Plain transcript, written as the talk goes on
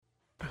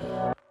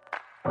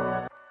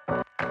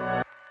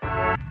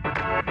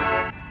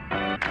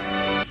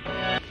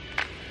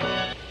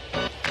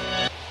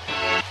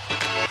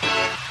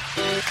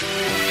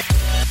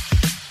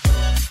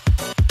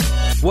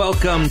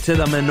Welcome to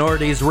the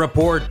Minorities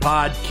Report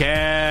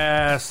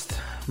podcast.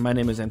 My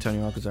name is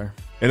Antonio Alcazar.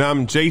 And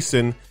I'm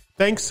Jason.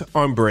 Thanks,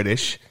 I'm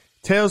British.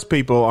 Tells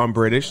people I'm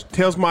British.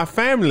 Tells my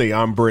family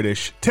I'm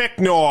British. Tech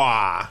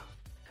Noir.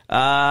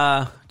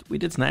 We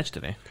did Snatch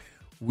today.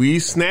 We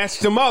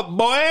snatched him up,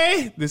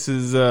 boy. This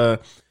is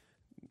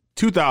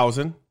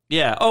 2000.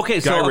 Yeah.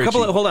 Okay. So Guy Ritchie.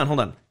 hold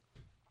on. A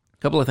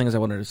couple of things I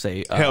wanted to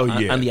say.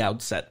 Hell yeah. On the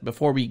outset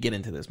before we get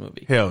into this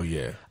movie. Hell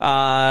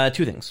yeah.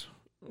 Two things.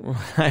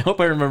 I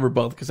hope I remember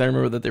both because I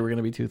remember that there were going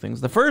to be two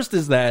things. The first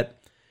is that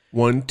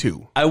 1,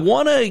 2. I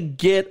want to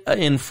get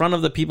in front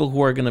of the people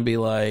who are going to be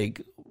like,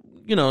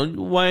 you know,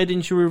 why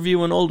didn't you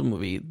review an old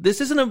movie?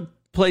 This isn't a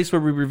place where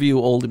we review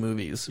old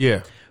movies.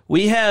 Yeah.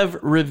 We have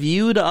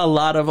reviewed a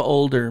lot of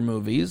older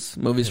movies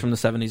from the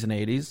 70s and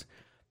 80s,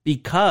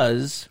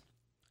 because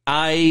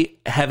I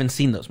haven't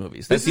seen those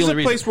movies. That's This is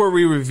a place where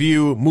we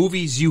review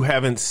movies you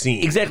haven't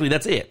seen. Exactly,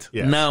 that's it.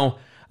 Yes. Now,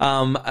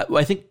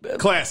 I think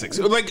Classics,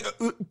 like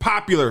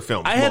popular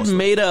films. I had mostly.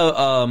 made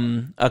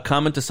a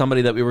comment to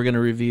somebody that we were going to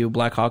review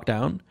Black Hawk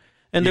Down,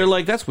 and they're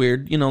like, "That's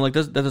weird, you know, like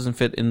that doesn't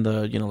fit in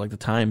the like the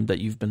time that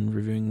you've been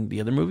reviewing the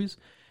other movies."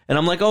 And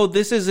I'm like, "Oh,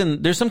 this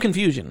isn't." There's some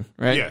confusion,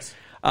 right? Yes.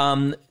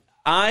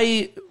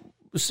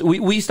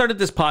 We started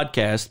this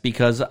podcast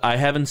because I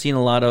haven't seen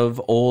a lot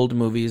of old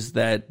movies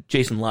that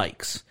Jason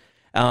likes.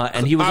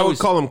 And he was I would always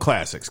call them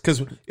classics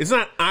because it's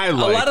not I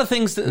like. a lot of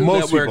things that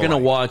most we're people going to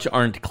like. watch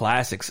aren't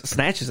classics.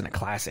 Snatch isn't a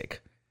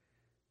classic.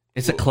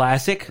 It's a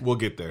classic. We'll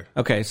get there.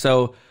 Okay,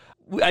 so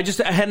I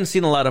hadn't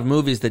seen a lot of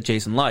movies that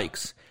Jason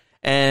likes.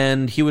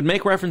 And he would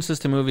make references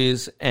to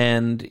movies,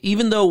 and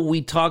even though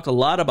we talked a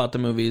lot about the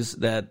movies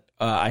that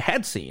I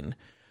had seen,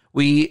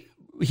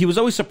 he was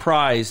always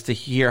surprised to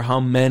hear how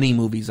many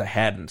movies I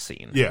hadn't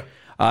seen. Yeah.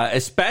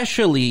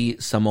 Especially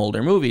some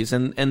older movies,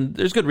 and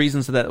there's good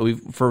reasons that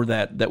we've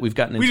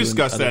gotten into. We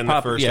discussed that in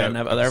the first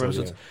other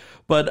episodes.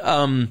 But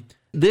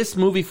this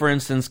movie, for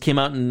instance, came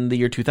out in the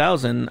year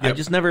 2000. I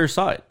just never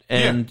saw it,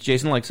 and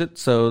Jason likes it,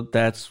 so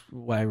that's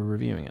why we're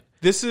reviewing it.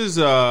 This is,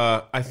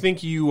 I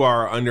think you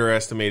are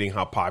underestimating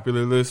how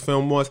popular this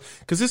film was,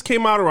 because this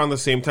came out around the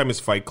same time as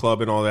Fight Club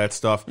and all that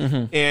stuff,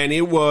 and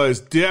it was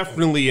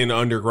definitely an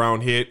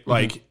underground hit.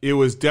 Like, it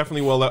was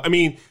definitely I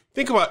mean,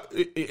 think about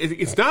it.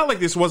 It's not like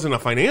this wasn't a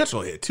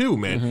financial hit, too,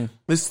 man.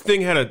 This thing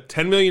had a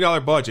 $10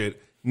 million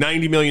budget,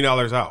 $90 million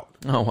out.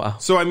 Oh, wow.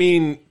 So, I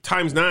mean,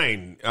 times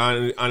 9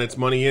 on its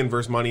money in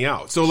versus money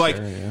out. So,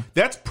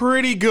 that's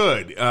pretty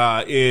good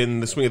in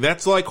the swing.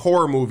 That's like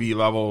horror movie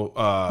level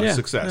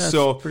success.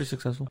 So, pretty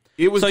successful.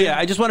 It was. So,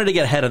 I just wanted to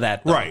get ahead of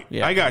that. Though. Right.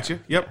 Yeah. I got you.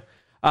 Yep.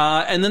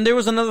 And then there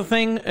was another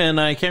thing,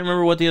 and I can't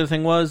remember what the other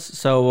thing was,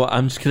 so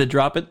I'm just going to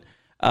drop it.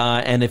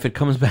 And if it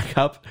comes back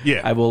up,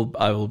 I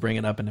will bring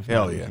it up. And if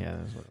Hell not, yeah.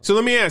 So,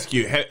 let me ask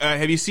you,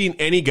 have you seen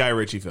any Guy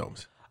Ritchie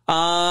films?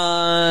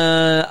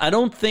 I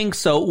don't think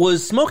so.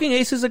 Was Smoking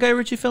Aces a Guy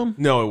Ritchie film?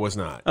 No, it was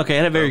not. Okay, it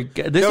had a very. This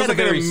That had was like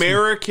a very an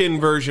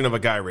American version of a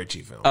Guy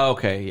Ritchie film.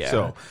 Okay, yeah.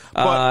 So,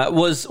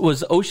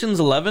 was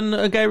Ocean's 11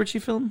 a Guy Ritchie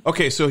film?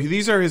 Okay, so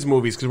these are his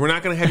movies, because we're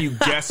not going to have you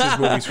guess his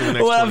movies for the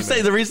next Well, 20 I'm saying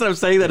minutes. the reason I'm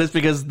saying that is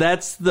because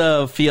that's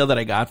the feel that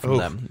I got from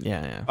them.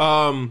 Yeah.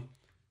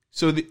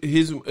 So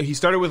he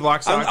started with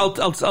Lock, Stock.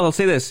 I'll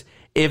say this: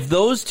 if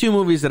those two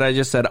movies that I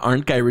just said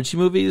aren't Guy Ritchie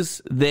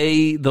movies,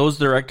 those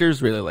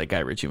directors really like Guy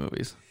Ritchie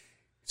movies.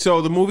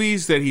 So the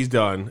movies that he's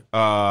done,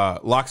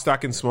 Lock,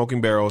 Stock, and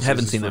Smoking Barrels.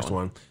 Haven't is his seen that first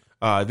one.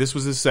 This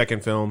was his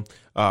second film.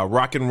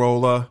 Rock and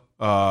Rolla,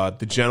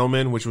 The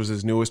Gentleman, which was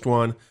his newest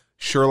one.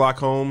 Sherlock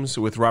Holmes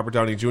with Robert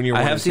Downey Jr.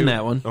 I have seen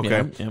that one.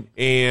 Okay. Yeah.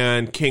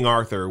 And King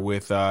Arthur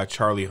with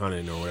Charlie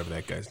Hunnam or whatever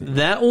that guy's name is.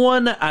 That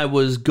one I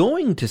was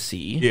going to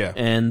see,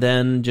 and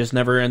then just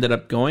never ended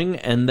up going.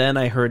 And then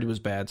I heard it was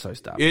bad, so I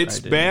stopped.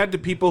 It's bad to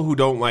people who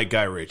don't like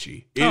Guy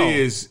Ritchie. It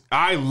is.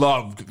 I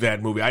loved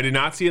that movie. I did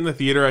not see it in the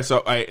theater. I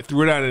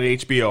threw it on an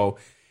HBO,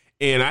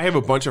 and I have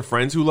a bunch of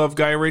friends who love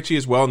Guy Ritchie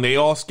as well, and they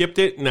all skipped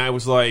it. And I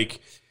was like,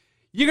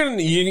 you're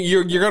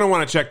gonna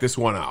want to check this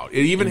one out.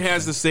 It even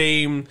has the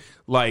same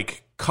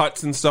like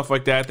cuts and stuff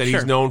like that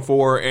he's known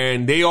for,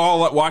 and they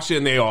all watched it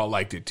and they all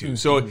liked it too.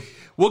 So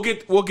we'll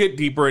get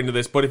deeper into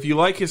this, but if you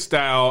like his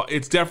style,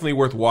 it's definitely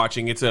worth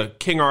watching. It's a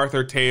King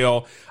Arthur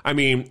tale. I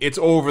mean, it's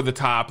over the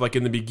top. Like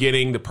in the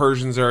beginning, the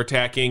Persians are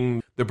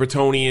attacking the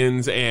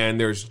Bretonians, and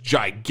there's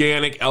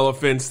gigantic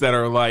elephants that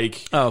are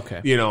like,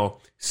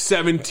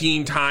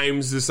 17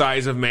 times the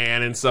size of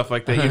man and stuff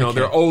like that. You know,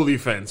 they're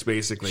Oliphants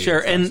basically. Sure,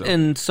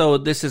 and so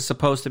this is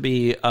supposed to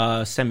be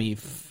semi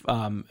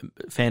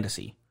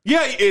fantasy.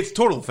 Yeah, it's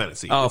total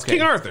fantasy. Oh, It's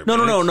King Arthur.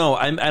 No.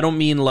 I don't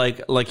mean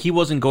like he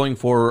wasn't going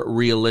for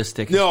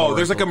realistic. No,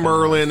 there's like a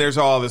Merlin. There's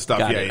all this stuff.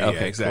 Got Yeah, it. yeah,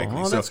 Okay, exactly.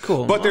 cool. Oh, that's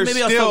cool. But Well, there's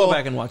maybe I'll still go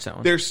back and watch that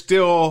one. There's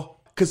still,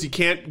 because you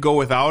can't go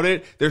without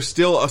it, there's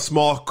still a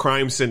small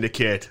crime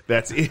syndicate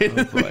that's in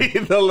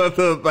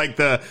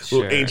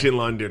the ancient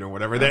London or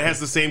whatever that has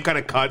the same kind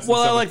of cuts. Well,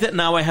 and I stuff like that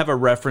now I have a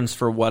reference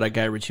for what a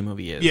Guy Ritchie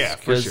movie is. Yeah,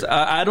 for sure.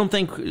 I don't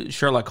think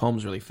Sherlock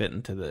Holmes really fit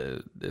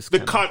into this. The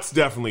cuts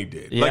definitely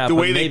did. Yeah, like the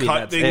but way they maybe cut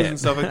that's things it. and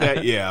stuff like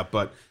that. Yeah,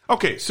 but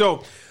okay,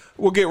 so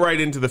we'll get right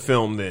into the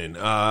film then.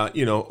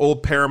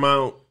 Old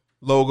Paramount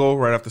logo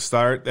right off the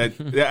start.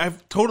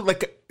 I've totally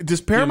like.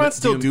 Does Paramount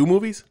still do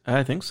movies?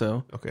 I think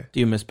so. Okay. Do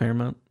you miss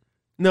Paramount?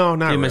 No,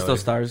 not Do you really. miss those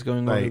stars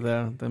going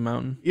over the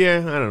mountain? Yeah,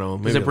 I don't know.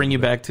 Maybe Does it bring you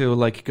back to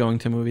like going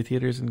to movie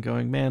theaters and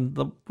going, man,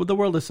 the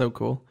world is so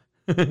cool?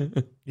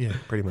 Yeah,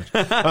 pretty much.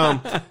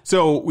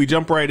 So we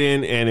jump right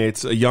in, and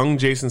it's a young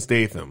Jason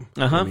Statham.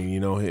 I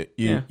mean,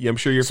 I'm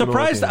sure you're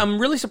surprised. I'm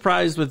really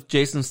surprised with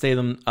Jason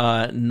Statham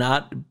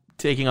not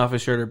taking off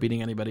his shirt or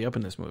beating anybody up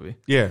in this movie.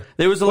 Yeah,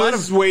 there was a lot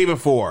of way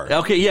before.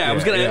 Okay, yeah,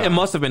 it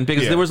must have been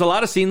because there was a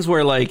lot of scenes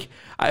where like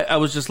I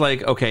was just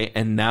like, okay,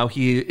 and now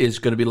he is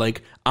going to be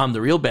like, I'm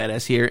the real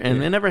badass here,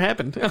 and it never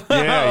happened.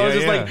 I was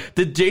just like,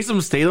 did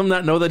Jason Statham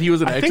not know that he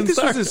was an action star? I think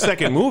this was his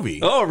second movie.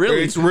 Oh,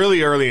 really? It's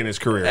really early in his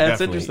career. That's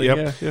definitely.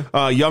 interesting. Yep.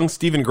 Yeah. Young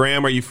Stephen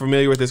Graham. Are you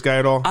familiar with this guy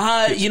at all?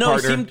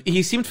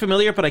 He seemed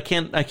familiar, but I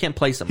can't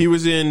place him. He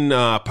was in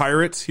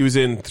Pirates. He was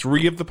in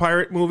 3 of the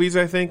pirate movies,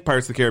 I think.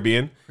 Pirates of the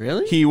Caribbean.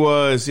 Really? He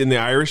was in The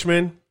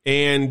Irishman.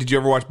 And did you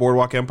ever watch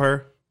Boardwalk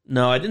Empire?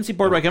 No, I didn't see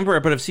Boardwalk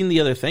Empire, but I've seen the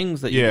other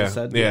things that you just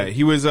said. Yeah,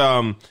 he was.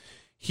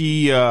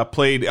 He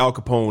played Al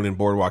Capone in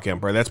Boardwalk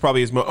Empire. That's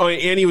probably his.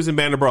 And he was in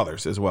Band of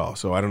Brothers as well.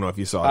 So I don't know if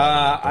you saw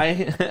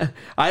that.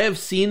 I have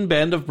seen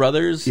Band of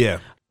Brothers. Yeah.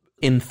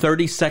 In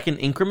 30-second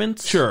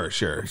increments. Sure.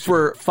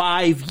 For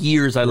 5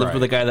 years, I lived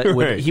with a guy that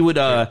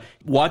would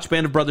watch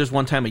Band of Brothers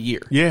one time a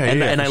year.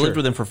 And I lived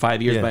with him for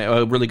 5 years. My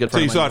a really good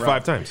friend. So you saw it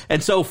 5 times.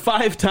 And so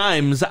 5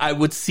 times I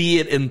would see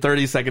it in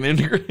 30-second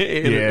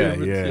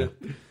increments. Yeah.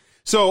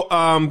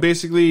 So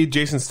basically,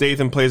 Jason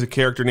Statham plays a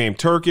character named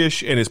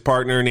Turkish and his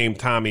partner named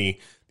Tommy.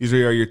 These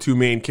are your 2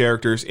 main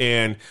characters,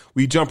 and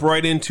we jump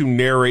right into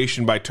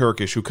narration by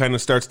Turkish, who kind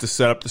of starts to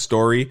set up the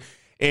story.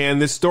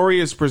 And this story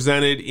is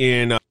presented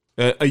in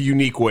a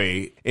unique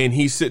way, and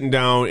he's sitting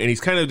down and he's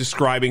kind of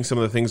describing some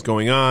of the things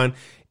going on,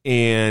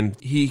 and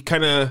he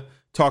kind of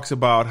talks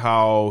about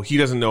how he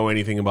doesn't know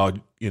anything about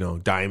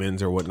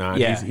diamonds or whatnot.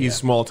 He's a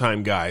small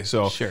time guy.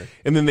 So sure.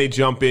 And then they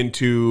jump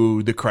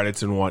into the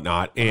credits and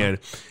whatnot. And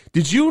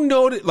did you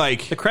notice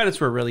like the credits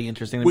were really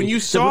interesting when you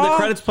saw the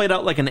credits played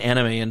out like an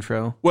anime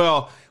intro?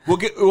 Well,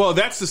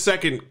 that's the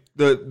second.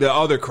 The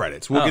other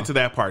credits. We'll get to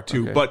that part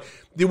too. Okay. But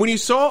when you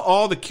saw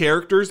all the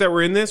characters that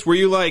were in this, were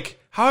you like,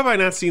 how have I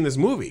not seen this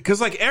movie? Because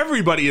like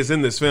everybody is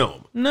in this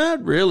film.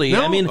 Not really.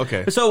 No? I mean,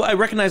 okay. So I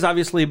recognize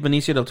obviously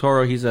Benicio del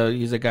Toro. He's a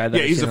guy that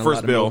he's the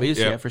first Bill.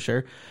 Yeah, for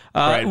sure.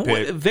 Brad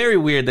Pitt. Very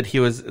weird that he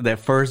was their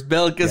first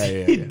Bill because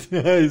he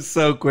dies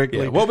so quickly.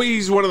 Yeah. Well, but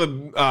he's one of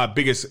the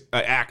biggest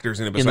actors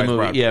in it besides in the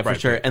movie. Brad for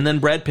sure. Pitt. And then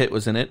Brad Pitt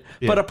was in it.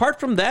 Yeah. But apart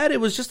from that,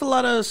 it was just a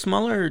lot of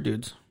smaller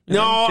dudes.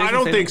 No, I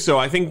don't think so.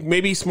 I think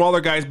maybe smaller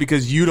guys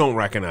because you don't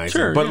recognize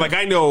them. But like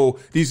I know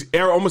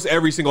almost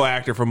every single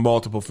actor from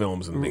multiple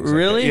films and things.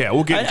 Really? Like that. Yeah,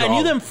 we'll get. I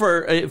knew them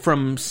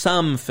from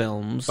some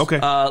films. Okay.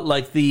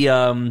 Like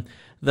the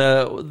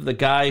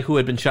guy who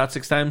had been shot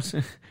 6 times.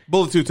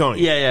 Bullet 2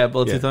 Tony. Yeah,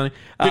 Bullet 2 Tony.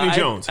 Vinny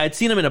Jones. I'd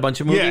seen him in a bunch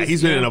of movies. Yeah,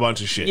 he's been in a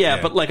bunch of shit.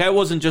 Yeah, but like I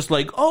wasn't just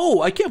like,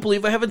 oh, I can't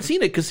believe I haven't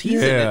seen it because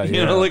he's in it.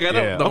 You know, like I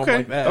don't know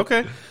like that.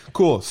 Okay,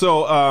 cool.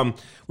 So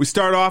we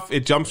start off.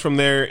 It jumps from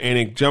there, and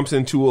it jumps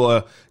into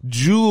a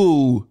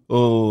jewel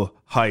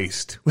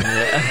heist.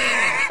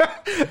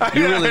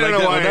 You really like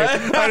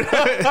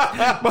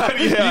that one, but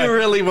you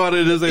really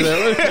wanted to say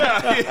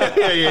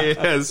that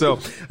one. Yeah. So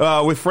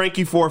with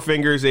Frankie Four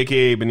Fingers,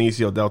 a.k.a.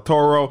 Benicio del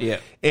Toro. Yeah.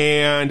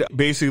 And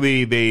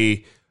basically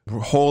they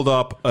hold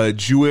up a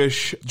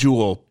Jewish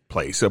jewel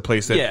place, a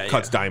place that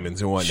cuts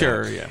diamonds and whatnot.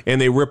 Sure, yeah. And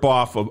they rip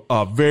off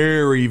a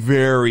very,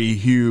 very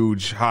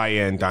huge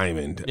high-end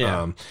diamond.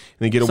 Yeah. And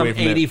they get away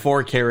from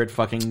 84 karat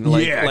fucking,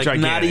 like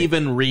not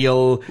even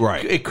real.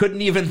 Right. It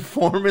couldn't even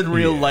form in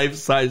real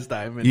life-size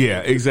diamond.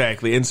 Yeah,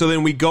 exactly. And so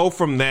then we go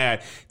from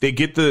that. They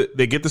get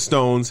the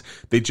stones.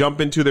 They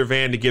jump into their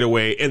van to get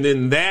away, and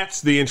then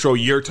that's the intro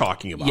you're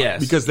talking about. Yes,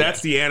 because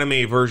that's the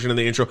anime version of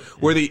the intro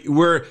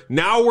where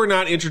now we're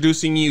not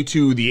introducing you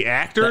to the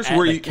actors.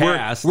 The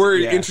cast.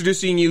 We're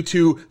introducing you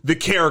to the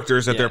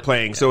characters that they're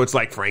playing. So it's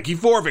like Frankie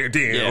Fourfinger,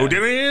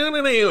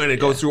 and it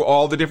goes through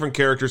all the different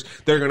characters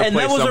they're going to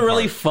play. And that was a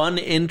really part. fun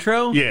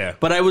intro. Yeah.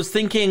 But I was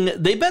thinking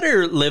they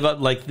better live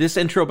up, like this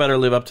intro better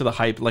live up to the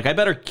hype. Like I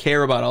better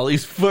care about all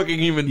these fucking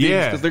human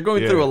beings because they're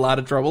going through a lot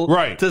of trouble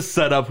to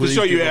set up to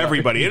show you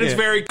everybody. And it's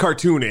very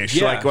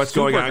cartoonish, like what's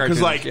going on.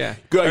 Because like,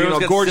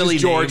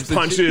 Gorgeous George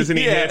punches and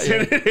he hits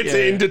and it's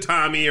into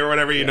Tommy or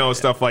whatever,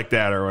 stuff like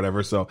that or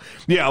whatever. So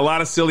yeah, a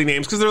lot of silly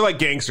names because they're like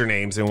gangster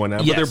names and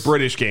whatnot, but they're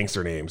British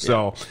gangster names.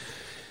 So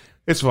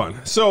it's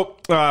fun. So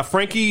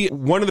Frankie,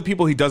 one of the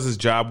people he does his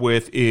job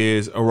with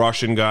is a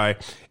Russian guy,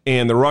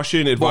 and the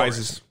Russian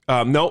advises.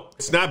 No,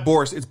 it's not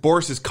Boris. It's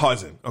Boris's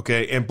cousin.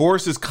 Okay, and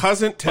Boris's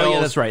cousin tells. Oh yeah,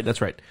 that's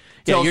right.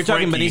 Yeah, you're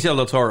talking Frankie, Benicio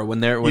del Toro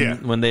when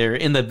they're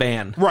in the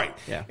van, right?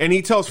 Yeah, and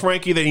he tells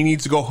Frankie that he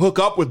needs to go hook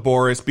up with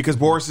Boris because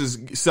Boris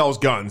sells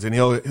guns and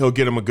he'll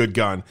get him a good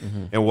gun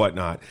and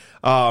whatnot.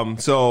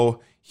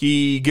 So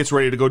he gets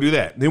ready to go do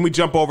that. Then we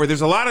jump over.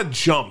 There's a lot of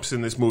jumps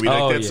in this movie.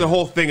 Like, that's the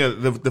whole thing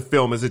of the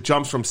film, is it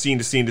jumps from scene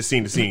to scene to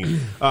scene to scene.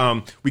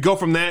 We go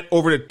from that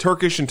over to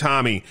Turkish and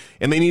Tommy,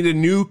 and they need a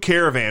new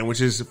caravan, which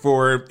is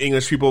for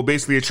English people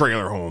basically a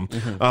trailer home.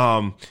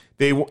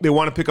 They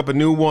want to pick up a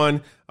new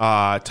one.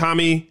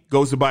 Tommy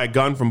goes to buy a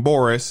gun from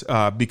Boris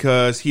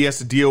because he has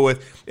to deal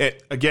with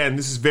it. Again,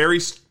 this is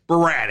very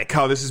sporadic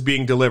how this is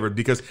being delivered,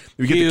 because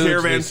we get the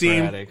caravan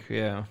scene.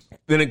 Yeah.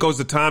 Then it goes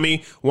to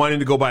Tommy wanting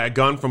to go buy a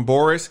gun from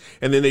Boris,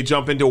 and then they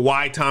jump into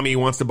why Tommy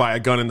wants to buy a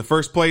gun in the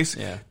first place.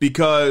 Yeah.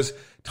 Because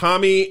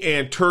Tommy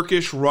and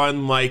Turkish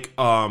run like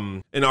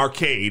an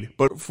arcade,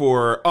 but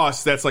for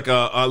us, that's like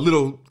a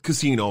little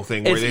casino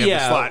thing where they have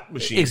the slot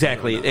machines.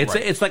 Exactly.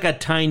 It's like a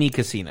tiny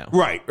casino.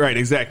 Right,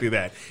 exactly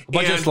that. A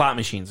bunch of slot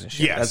machines and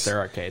shit. Yes. That's their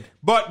arcade.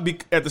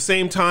 But at the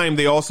same time,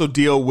 they also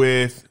deal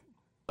with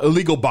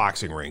illegal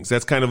boxing rings.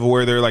 That's kind of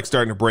where they're like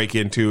starting to break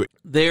into.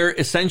 They're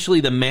essentially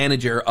the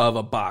manager of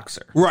a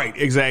boxer. Right,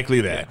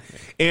 exactly that.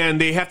 Yeah. And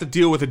they have to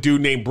deal with a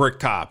dude named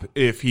Bricktop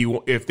if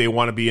they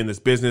want to be in this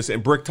business.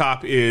 And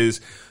Bricktop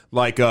is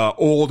like a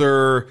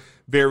older,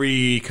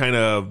 very kind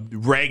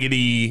of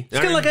raggedy.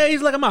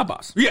 He's like a mob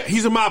boss. Yeah,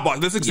 he's a mob boss.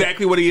 That's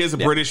exactly what he is, a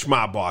British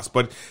mob boss,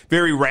 but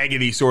very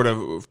raggedy, sort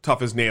of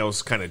tough as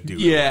nails kind of dude.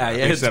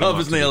 Yeah, tough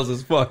as nails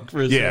as fuck.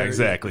 For sure.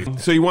 Exactly.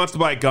 So he wants to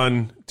buy a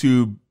gun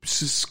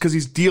because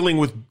he's dealing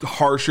with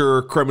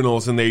harsher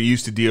criminals than they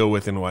used to deal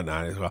with and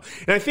whatnot as well.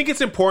 And I think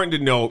it's important to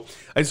note,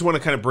 I just want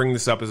to kind of bring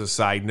this up as a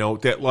side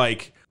note, that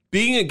like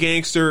being a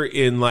gangster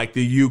in like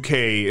the UK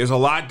is a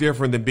lot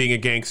different than being a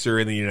gangster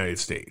in the United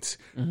States.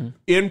 Mm-hmm.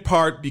 In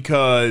part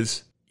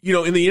because, you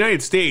know, in the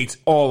United States,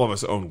 all of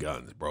us own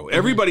guns, bro. Mm-hmm.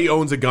 Everybody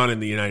owns a gun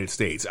in the United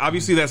States.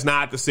 Obviously, that's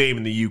not the same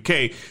in the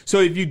UK. So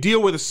if you deal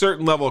with a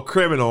certain level of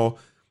criminal,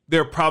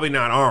 they're probably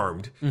not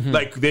armed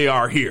like they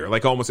are here.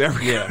 Like almost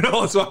every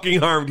criminal is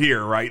fucking armed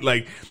here, right?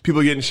 Like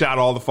people getting shot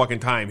all the fucking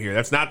time here.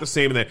 That's not the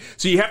same in that.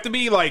 So you have to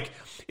be like,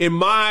 in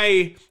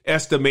my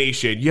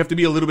estimation, you have to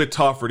be a little bit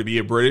tougher to be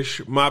a British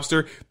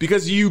mobster,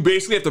 because you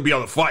basically have to be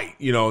able to fight.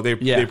 You know, they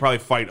probably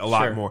fight a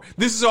lot more.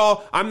 This is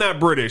all, I'm not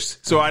British,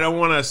 so I don't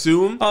want to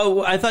assume.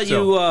 Oh, I thought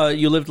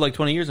you lived like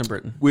 20 years in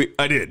Britain.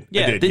 I did.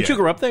 Yeah, didn't you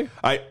grow up there?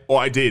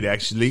 I did,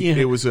 actually. Yeah.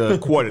 It was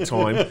quite a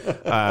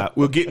time.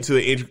 We'll get into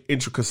the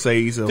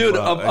intricacies of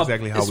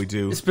exactly how we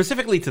do.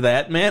 Specifically to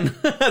that, man,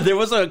 there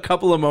was a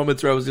couple of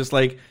moments where I was just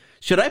like,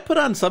 should I put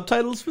on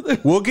subtitles for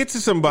this? We'll get to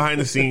some behind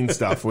the scenes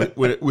stuff with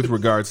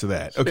regards to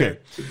that. Okay.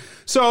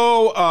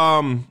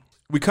 So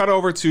we cut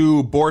over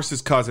to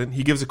Boris's cousin.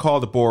 He gives a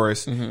call to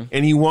Boris,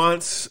 and he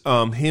wants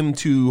him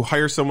to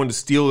hire someone to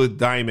steal the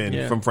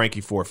diamond from Frankie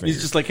Four Fingers.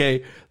 He's just like,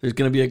 hey, there's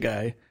going to be a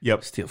guy.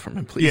 Yep. Steal from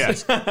him, please.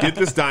 Yes. Get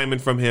this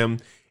diamond from him.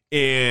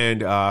 And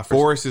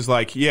Boris is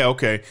like, yeah,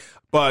 okay.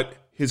 But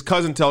his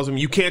cousin tells him,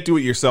 you can't do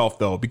it yourself,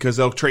 though, because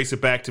they'll trace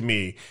it back to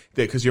me,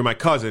 because you're my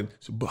cousin.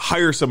 So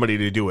hire somebody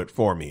to do it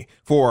for me,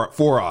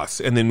 for us,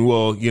 and then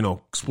we'll,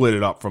 split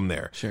it up from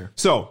there. Sure.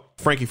 So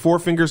Frankie Four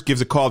Fingers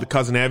gives a call to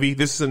Cousin Evie.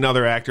 This is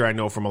another actor I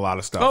know from a lot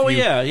of stuff. Oh,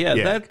 yeah.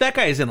 That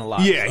guy's in a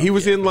lot. Yeah, he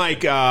was in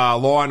like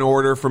Law and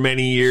Order for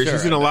many years. Sure,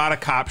 he's in a lot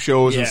of cop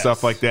shows and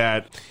stuff like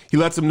that. He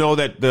lets them know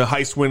that the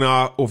heist went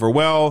over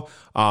well.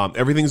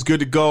 Everything's good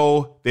to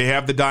go. They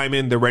have the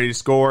diamond. They're ready to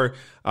score.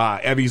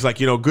 Evie's like,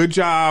 good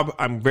job.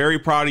 I'm very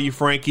proud of you,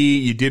 Frankie.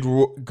 You did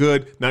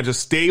good. Now just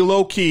stay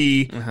low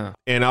key,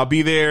 and I'll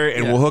be there,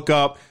 and we'll hook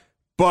up.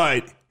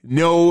 But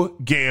no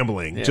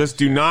gambling. Yeah. Just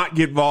do not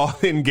get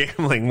involved in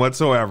gambling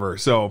whatsoever.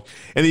 So,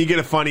 and then you get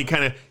a funny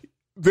kind of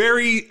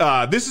very,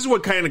 this is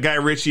what kind of Guy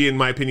Ritchie, in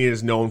my opinion,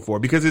 is known for,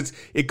 because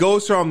it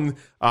goes from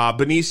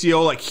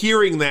Benicio, like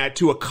hearing that,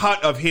 to a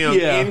cut of him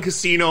in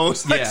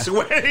casinos, like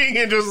sweating,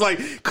 and just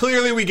like,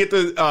 clearly we get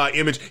the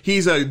image.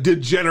 He's a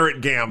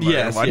degenerate gambler.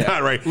 Yes,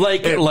 right?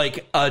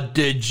 Like a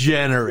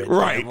degenerate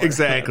Right, gambler.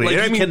 exactly.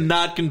 Like he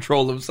cannot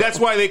control himself. That's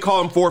why they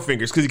call him Four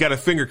Fingers, because he got a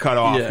finger cut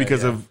off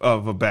because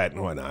of a bet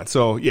and whatnot.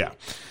 So, yeah.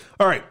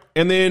 All right.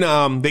 And then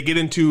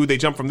they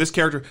jump from this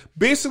character.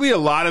 Basically, a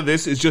lot of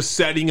this is just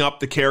setting up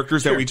the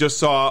characters that we just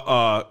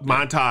saw a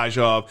montage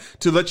of,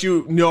 to let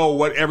you know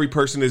what every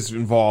person is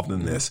involved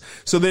in this.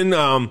 So then,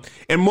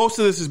 and most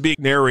of this is being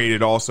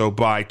narrated also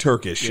by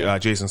Turkish,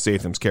 Jason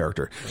Statham's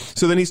character.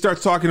 So then he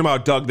starts talking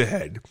about Doug the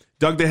Head.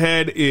 Doug the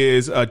Head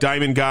is a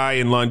diamond guy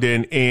in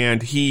London,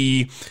 and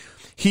he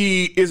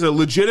is a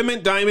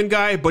legitimate diamond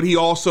guy, but he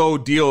also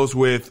deals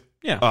with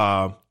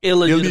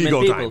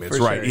illegal diamonds,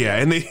 right? Yeah,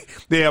 and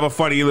they have a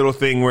funny little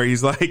thing where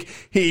he's like,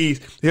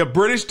 he's a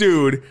British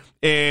dude,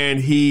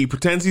 and he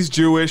pretends he's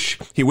Jewish.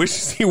 He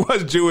wishes he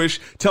was Jewish.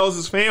 Tells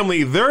his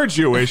family they're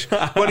Jewish,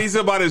 but he's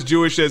about as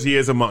Jewish as he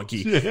is a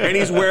monkey, and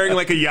he's wearing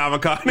like a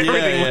yarmulke and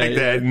everything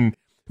that. And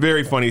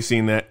very funny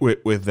seeing that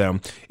with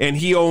them. And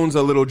he owns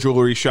a little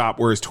jewelry shop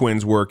where his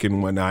twins work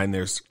and whatnot. And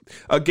there's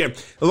again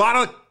a lot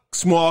of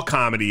small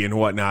comedy and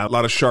whatnot, a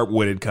lot of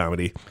sharp-witted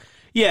comedy.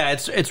 Yeah,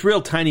 it's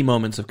real tiny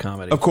moments of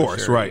comedy. Of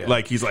course, sure, right. yeah.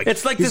 Like he's like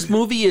It's like this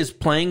movie is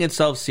playing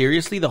itself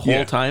seriously the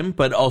whole time,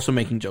 but also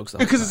making jokes.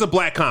 Because it's a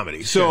black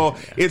comedy. So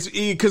it's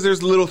because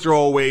there's little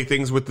throwaway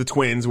things with the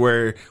twins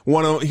where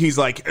one of he's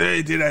like,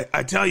 hey, did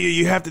I tell you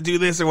you have to do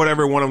this or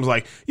whatever? One of them's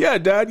like, yeah,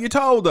 Dad, you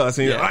told us.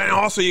 And, and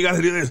also you got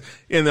to do this.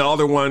 And the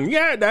other one,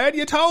 yeah, Dad,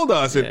 you told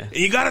us. And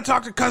you got to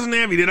talk to Cousin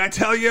Abby. Did I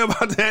tell you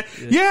about that?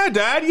 Yeah,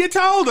 Dad, you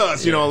told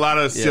us. You know, a lot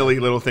of silly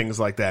little things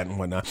like that and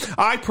whatnot.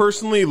 I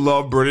personally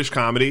love British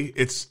comedy.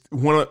 It's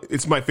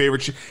my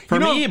favorite. For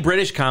me,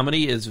 British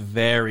comedy is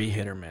very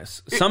hit or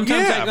miss.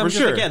 Sometimes I'm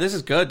just like, yeah, this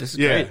is good, this is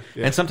great,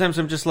 and sometimes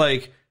I'm just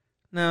like,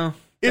 no,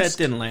 that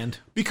didn't land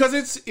because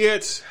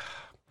it's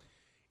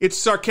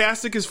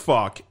sarcastic as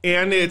fuck,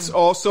 and it's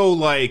also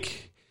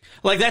like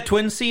that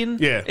twin scene.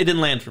 Yeah, it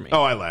didn't land for me.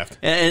 Oh, I laughed,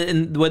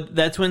 and what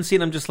that twin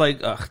scene, I'm just like,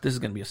 ugh, this is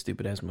gonna be a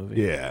stupid ass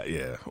movie.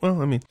 Yeah.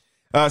 Well, I mean.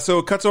 So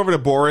it cuts over to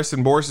Boris,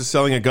 and Boris is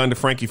selling a gun to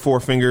Frankie Four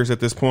Fingers at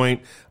this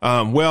point. He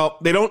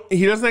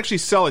doesn't actually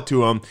sell it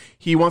to him.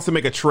 He wants to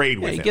make a trade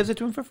with him. He gives it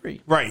to him for free.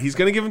 Right. He's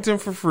going to give it to him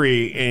for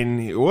free.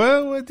 And,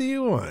 what do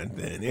you want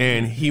then?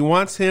 And he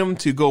wants him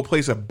to go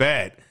place a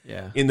bet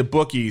in the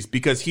bookies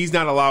because he's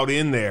not allowed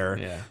in there.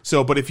 Yeah.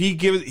 So, but if he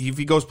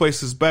goes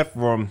places bet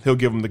for him, he'll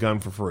give him the gun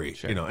for free.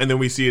 Sure. You know, and then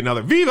we see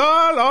another Viva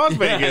Las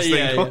Vegas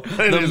thing.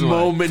 The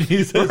moment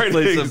he says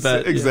place a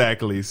bet.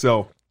 Exactly. Yeah.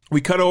 So. We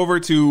cut over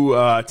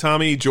to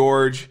Tommy,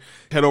 George,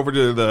 head over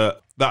to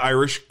the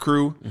Irish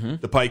crew,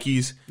 the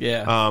Pikeys.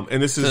 Yeah. And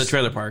this is the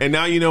trailer park. And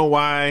now you know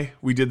why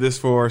we did this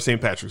for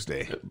St. Patrick's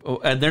Day.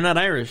 They're not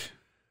Irish.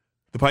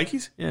 The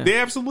Pikeys? Yeah. They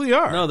absolutely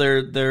are. No,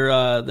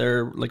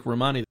 they're like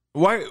Romani.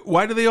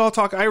 Why do they all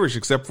talk Irish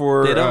except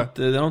for they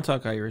don't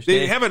talk Irish.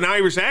 They have an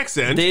Irish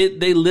accent.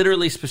 They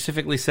literally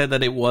specifically said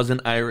that it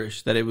wasn't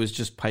Irish, that it was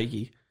just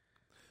pikey.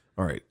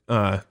 All right.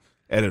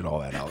 Edit all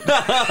that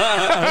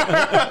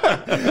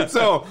out.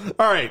 So,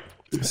 all right.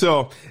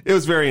 So, it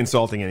was very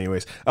insulting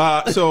anyways.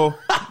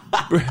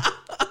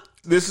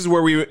 This is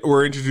where we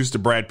were introduced to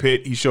Brad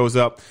Pitt. He shows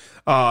up.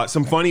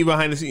 Some funny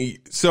behind the scenes.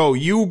 So,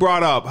 you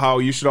brought up how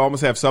you should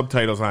almost have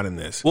subtitles on in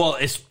this. Well,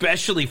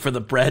 especially for the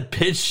Brad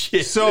Pitt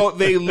shit. So,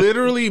 they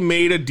literally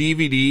made a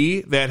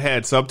DVD that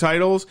had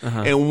subtitles,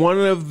 and one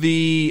of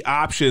the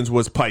options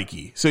was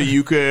Pikey. So,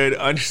 you could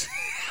understand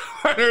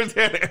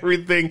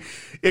everything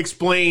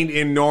explained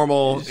in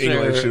normal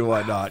English and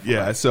whatnot.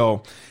 Yeah,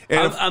 so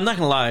I'm not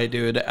gonna lie,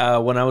 dude.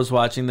 When I was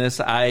watching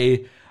this,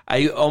 I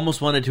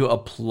almost wanted to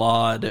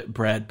applaud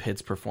Brad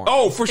Pitt's performance.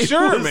 Oh, for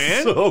sure,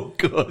 man! So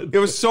good. It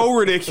was so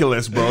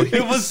ridiculous, bro.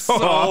 It was so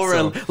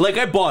awesome. Like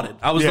I bought it.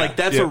 I was like,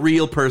 "That's a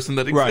real person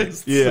that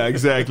exists." Right? Yeah,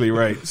 exactly.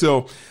 Right.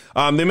 So.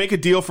 They make a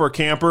deal for a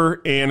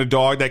camper and a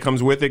dog that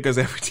comes with it because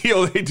every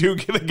deal they do,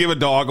 they give a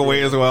dog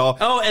away as well.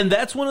 Oh, and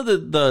that's one of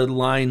the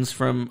lines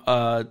from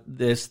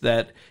this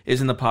that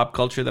is in the pop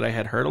culture that I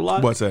had heard a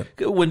lot. What's that?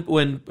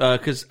 When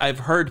because I've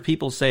heard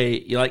people say,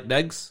 "You like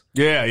Negs?"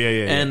 Yeah.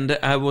 And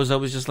I was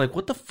just like,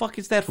 what the fuck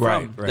is that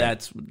from? Right.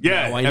 That's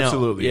I know.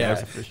 Absolutely.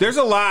 Yeah, sure. There's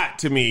a lot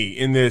to me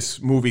in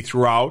this movie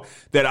throughout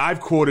that I've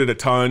quoted a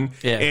ton,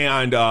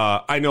 and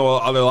I know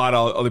a lot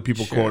of other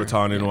people quote a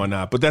ton and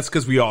whatnot. But that's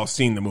because we all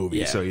seen the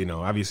movie, so you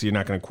know, obviously you're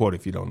not going to quote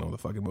if you don't know the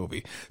fucking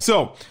movie.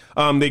 So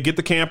they get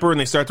the camper and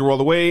they start to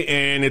roll away,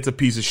 and it's a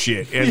piece of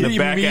shit, and the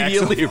back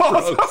axle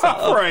falls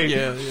off, right?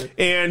 Yeah.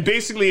 And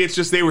basically, it's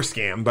just they were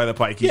scammed by the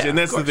Pikeys, and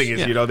that's the thing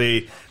is, you know,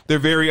 they're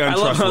very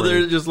untrustworthy. I love how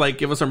they're just like,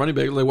 give us our money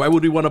back. Like, why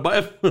would we want to buy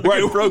a why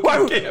do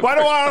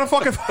I want a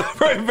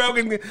fucking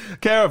broken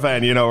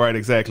caravan? You know, right?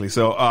 Exactly.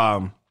 So,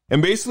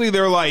 and basically,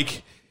 they're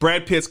like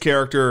Brad Pitt's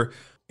character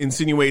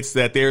insinuates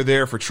that they're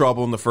there for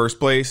trouble in the first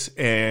place,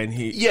 and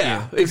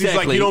exactly. He's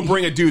like, you don't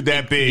bring a dude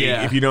that big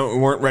if you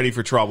weren't ready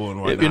for trouble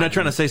and whatnot. If you're not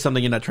trying to say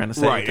something, you're not trying to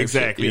say right.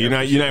 Exactly. You're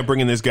not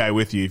bringing this guy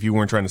with you if you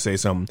weren't trying to say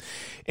something,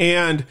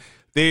 and.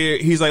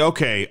 He's like,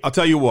 okay, I'll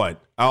tell you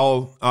what.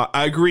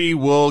 I agree.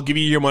 We'll give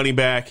you your money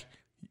back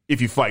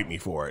if you fight me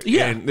for it.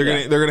 Yeah, and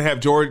they're gonna have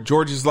George.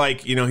 George is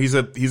like, you know, he's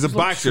a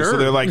boxer, so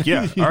they're like,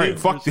 yeah, all right,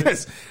 fuck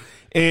this.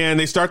 And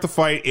they start the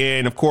fight,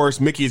 and of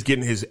course, Mickey's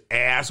getting his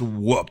ass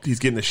whooped. He's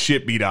getting the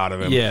shit beat out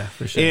of him. Yeah,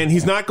 for sure. And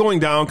he's not going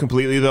down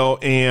completely though,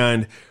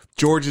 and.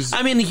 George is.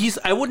 I mean,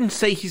 I wouldn't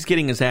say he's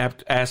getting his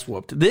ass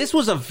whooped. This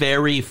was a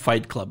very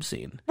Fight Club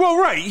scene. Well,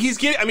 right. He's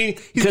getting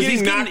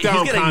knocked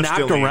down constantly.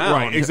 Knocked around.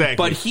 Right, exactly.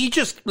 But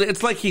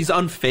it's like he's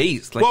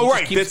unfazed.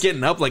 Like, he keeps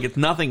getting up like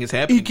nothing is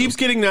happening. He keeps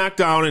getting knocked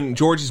down, and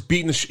George is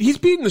beating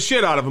the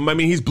shit out of him. I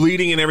mean, he's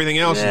bleeding and everything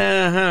else.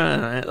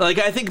 Like,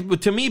 I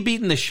think, to me,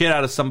 beating the shit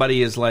out of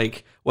somebody is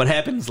like what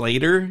happens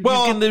later. Well,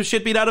 he's getting the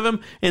shit beat out of him.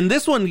 And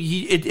this one,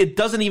 it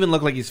doesn't even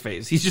look like he's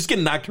phased. He's just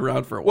getting knocked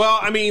around for a while. Well,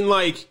 I mean,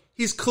 like...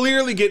 He's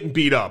clearly getting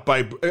beat up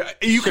by.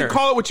 You can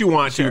call it what you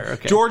want to.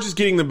 Okay. George is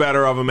getting the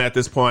better of him at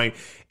this point,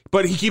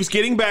 but he keeps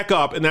getting back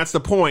up, and that's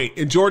the point.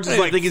 And George is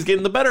I think he's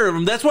getting the better of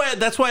him. That's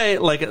why.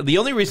 Like the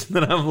only reason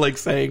that I'm like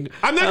saying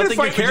I'm not going to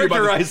fight you're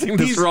characterizing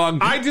this wrong.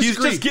 I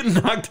disagree. He's just getting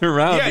knocked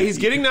around. Yeah, he's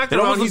getting knocked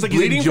around. He's like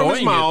bleeding from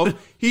his mouth.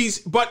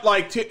 But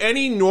like to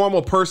any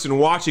normal person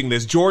watching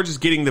this, George is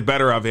getting the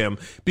better of him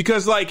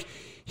because like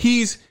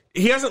he's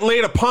he hasn't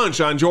laid a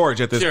punch on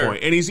George at this Sure.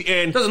 point.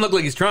 And Doesn't look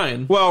like he's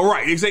trying. well,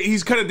 right.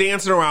 He's kind of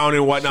dancing around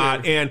and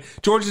whatnot. Sure. And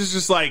George is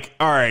just like,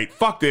 all right,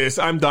 fuck this.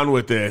 I'm done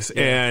with this.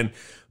 Yeah. And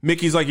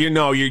Mickey's like, you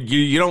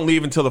don't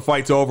leave until the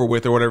fight's over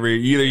with or whatever.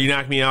 Either you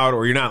knock me out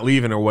or you're not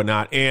leaving or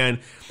whatnot. And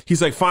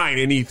he's like, fine.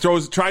 And he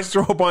tries to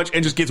throw a punch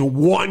and just gets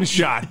one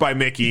shot by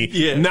Mickey.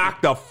 Yeah.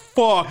 Knocked the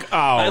fuck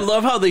out. I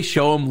love how they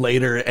show him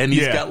later and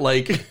he's got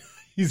like...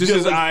 He's just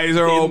his eyes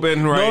are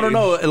open, right?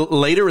 No.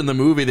 Later in the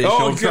movie, they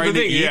show him trying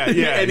to eat.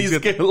 Yeah. And he's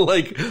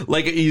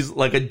he's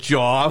like a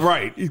jaw.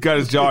 Right. He's got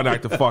his jaw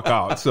knocked the fuck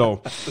out.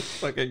 So it's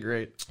fucking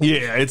great.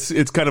 Yeah,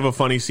 it's kind of a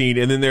funny scene.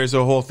 And then there's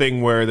a whole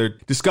thing where they're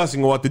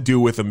discussing what to do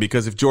with him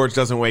because if George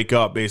doesn't wake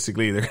up,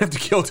 basically, they're going to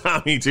have to kill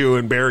Tommy too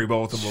and bury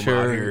both of them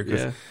out here.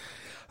 Yeah.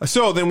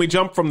 So then we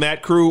jump from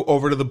that crew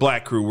over to the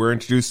black crew. We're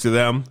introduced to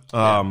them.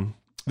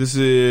 This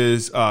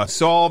is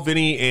Saul,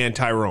 Vinny, and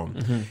Tyrone.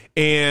 Mm-hmm.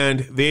 And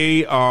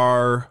they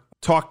are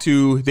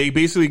they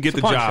basically get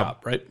the pawn job.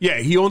 Shop, right? Yeah,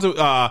 he owns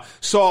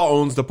Saul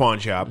owns the pawn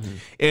shop. Mm-hmm.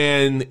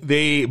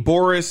 And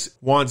Boris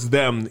wants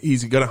them,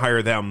 he's going to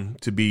hire them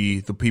to be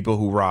the people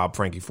who rob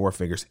Frankie Four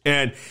Fingers.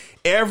 And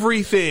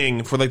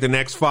everything for like the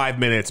next 5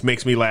 minutes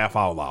makes me laugh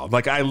out loud.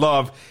 Like I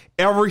love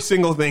every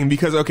single thing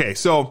because, okay,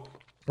 so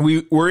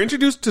we're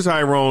introduced to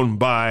Tyrone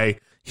by...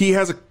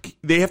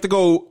 they have to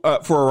go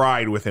for a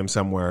ride with him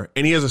somewhere,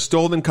 and he has a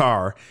stolen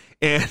car,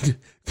 and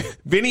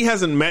Vinny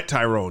hasn't met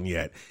Tyrone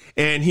yet.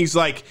 And he's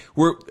like,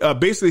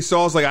 basically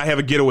Saul's like, I have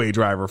a getaway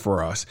driver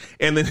for us.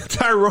 And then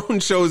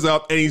Tyrone shows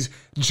up and he's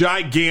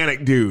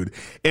gigantic dude.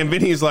 And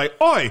Vinny's like,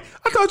 oi,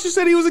 I thought you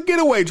said he was a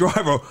getaway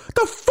driver.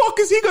 The fuck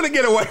is he going to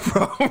get away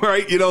from?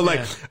 Right?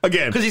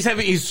 Again. Because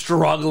he's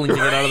struggling to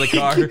get out of the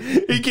car.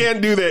 He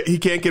can't do that. He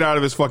can't get out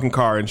of his fucking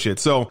car and shit.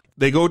 So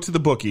they go to the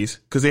bookies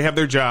because they have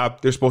their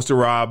job. They're supposed to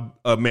rob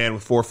a man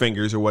with 4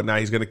 fingers or whatnot.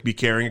 He's going to be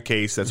carrying a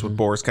case. That's what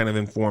Boris kind of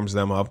informs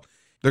them of.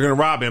 They're going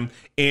to rob him.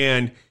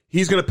 And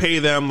he's going to pay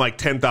them like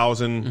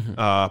 10,000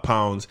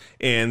 pounds,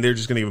 and they're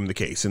just going to give him the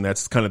case, and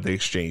that's kind of the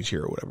exchange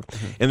here or whatever.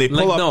 And they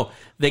pull up. No,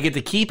 they get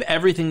to keep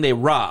everything they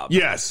rob.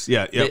 Yes,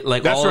 yeah.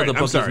 That's all of the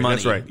bookies' money.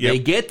 That's right. Yep. They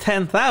get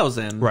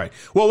 10,000. Right.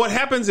 Well, what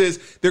happens is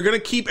they're going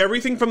to keep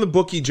everything from the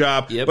bookie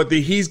job, but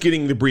he's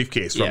getting the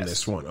briefcase from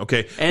this one.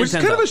 Okay, and which is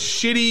kind of a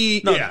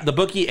shitty. No, the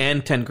bookie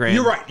and 10 grand.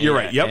 You're right. You're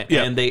right. Yep.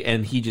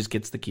 And he just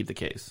gets to keep the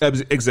case.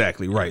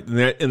 Exactly right,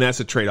 and that's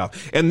a trade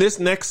off. And this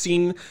next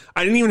scene,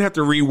 I didn't even have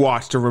to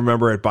rewatch to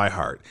remember it by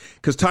heart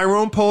because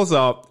Tyrone pulls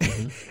up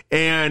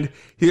and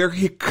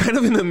he kind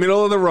of in the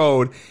middle of the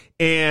road.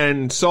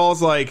 And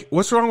Saul's like,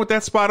 what's wrong with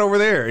that spot over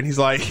there? And he's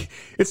like,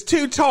 it's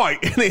too tight.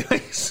 And they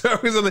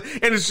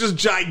and it's just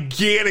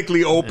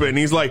gigantically open.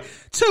 He's like,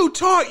 too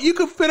tight? You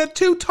could fit a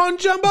 2-ton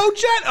jumbo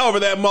jet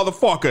over that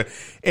motherfucker.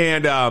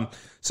 And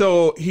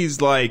so he's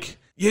like,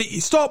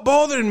 you stop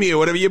bothering me or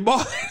whatever. You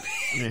bother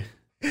me.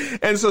 Yeah.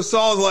 And so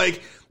Saul's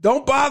like,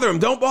 don't bother him.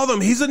 Don't bother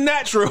him. He's a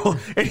natural.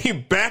 And he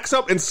backs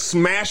up and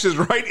smashes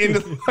right into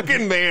the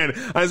fucking van.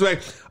 I was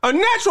like, a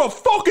natural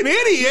fucking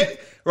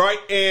idiot. Right.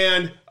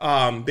 And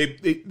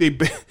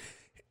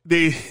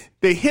they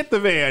hit the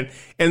van,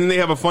 and then they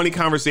have a funny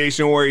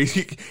conversation where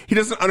he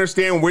doesn't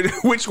understand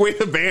which way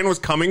the van was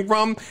coming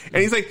from.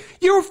 And he's like,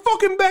 you were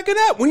fucking backing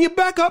up. When you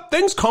back up,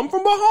 things come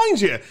from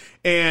behind you.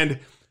 And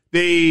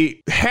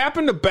they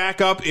happen to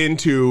back up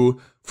into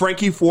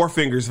Frankie Four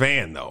Fingers'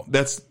 van, though.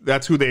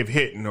 That's who they've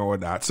hit or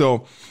whatnot.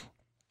 So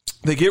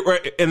they get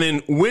right, and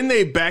then when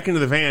they back into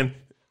the van,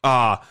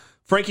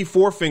 Frankie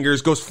Four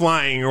Fingers goes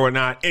flying or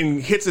whatnot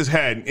and hits his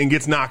head and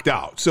gets knocked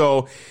out.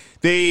 So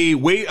they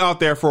wait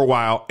out there for a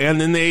while, and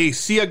then they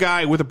see a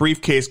guy with a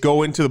briefcase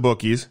go into the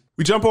bookies.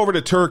 We jump over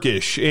to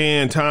Turkish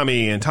and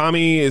Tommy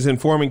is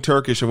informing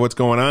Turkish of what's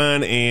going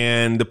on.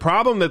 And the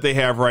problem that they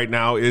have right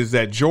now is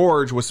that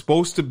George was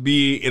supposed to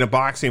be in a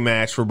boxing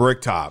match for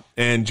Bricktop,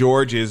 and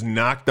George is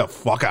knocked the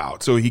fuck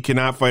out. So he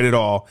cannot fight at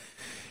all.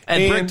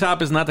 And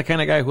Bricktop is not the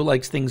kind of guy who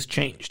likes things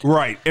changed.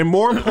 Right. And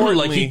more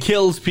importantly... like, he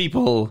kills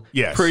people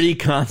pretty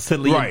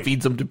constantly and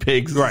feeds them to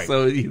pigs. Right.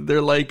 So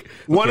they're like...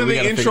 One of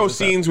the intro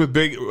scenes with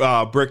Big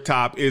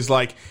Bricktop is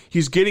like,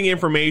 he's getting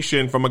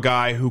information from a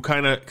guy who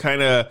kind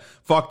of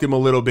fucked him a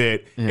little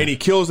bit, and he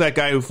kills that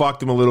guy who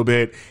fucked him a little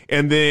bit,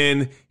 and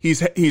then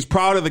he's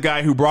proud of the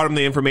guy who brought him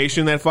the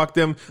information that fucked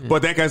him,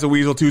 but that guy's a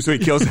weasel too, so he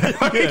kills that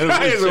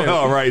guy as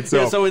well, right?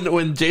 So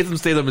when Jason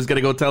Statham is going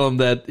to go tell him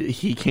that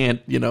he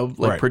can't,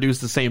 produce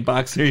the same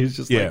boxer, he's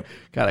just like,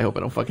 God, I hope I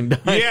don't fucking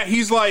die. Yeah,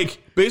 he's like,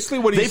 basically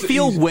what they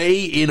feel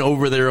way in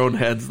over their own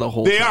heads the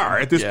whole time. They are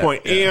at this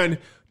point. And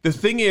the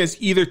thing is,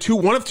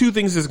 one of two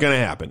things is going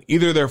to happen.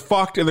 Either they're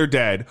fucked and they're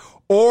dead,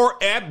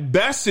 or at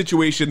best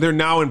situation, they're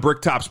now in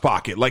Bricktop's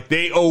pocket. Like,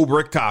 they owe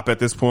Bricktop at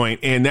this point,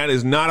 and that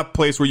is not a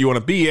place where you want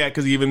to be at,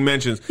 because he even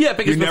mentions,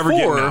 because you're never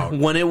before, getting out.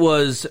 when it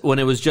was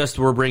just,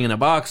 we're bringing a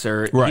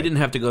boxer, he didn't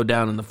have to go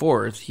down in the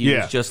fourth. He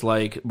was just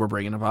like, we're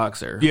bringing a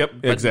boxer. Yep,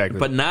 exactly.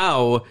 But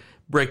now,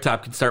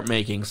 Bricktop can start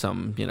making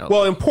some,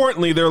 Well,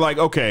 importantly, they're like,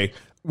 okay,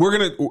 we're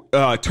going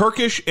to,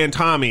 Turkish and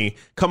Tommy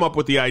come up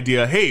with the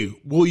idea, hey,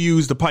 we'll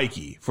use the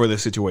pikey for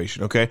this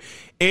situation, okay?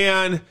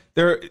 And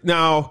they're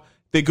now...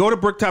 they go to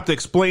Bricktop to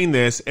explain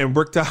this, and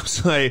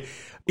Bricktop's like,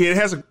 it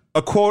has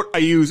a quote I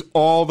use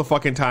all the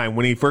fucking time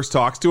when he first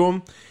talks to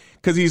him,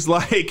 because he's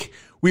like,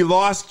 we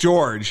lost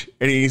George,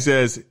 and he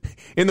says,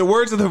 in the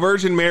words of the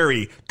Virgin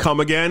Mary, come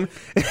again.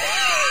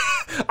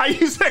 I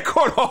use that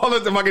quote all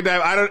the fucking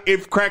time.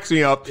 It cracks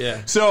me up.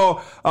 Yeah.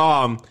 So,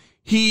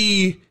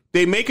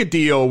 they make a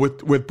deal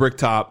with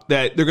Bricktop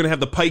that they're going to have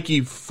the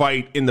Pikey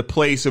fight in the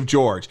place of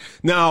George.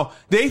 Now,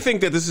 they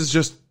think that this is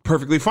just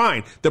perfectly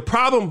fine. The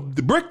problem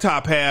the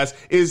Bricktop has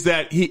is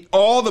that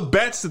all the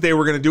bets that they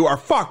were going to do are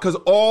fucked, because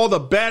all the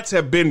bets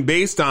have been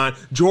based on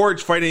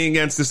George fighting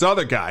against this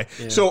other guy.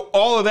 Yeah. So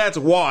all of that's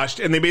washed,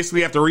 and they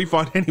basically have to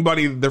refund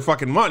anybody their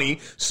fucking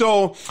money.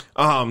 So,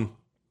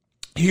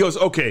 he goes,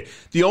 okay,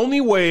 the only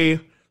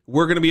way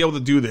we're going to be able to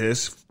do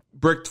this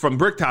from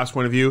Bricktop's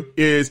point of view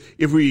is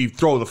if we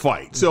throw the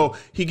fight. So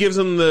he gives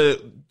him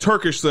the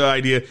Turkish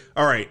idea.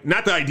 All right,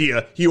 not the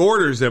idea. He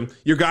orders him.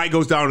 Your guy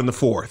goes down in the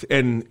fourth.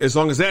 And as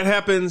long as that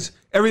happens,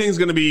 everything's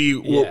going to be,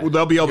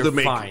 they'll be able to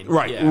make, fine.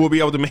 Right. Yeah. We'll be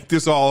able to make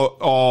this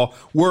all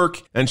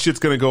work, and shit's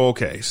going to go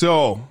okay.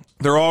 So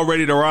they're all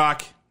ready to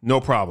rock.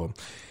 No problem.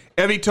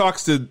 Evie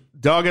talks to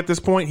Doug at this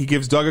point. He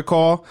gives Doug a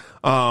call.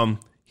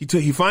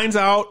 He finds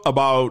out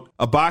about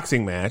a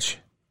boxing match,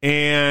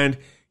 and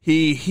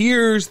he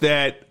hears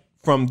that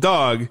from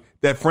Doug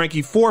that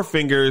Frankie Four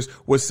Fingers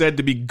was said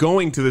to be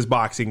going to this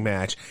boxing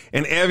match,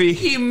 and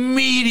Evie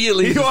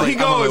immediately he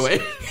goes.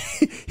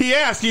 He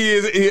asks,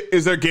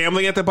 "Is there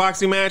gambling at the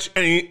boxing match?"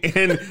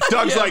 And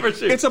Doug's like,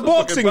 sure. "It's a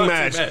boxing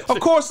match. Of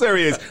course there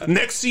is."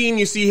 Next scene,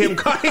 you see him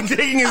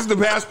taking his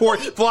passport,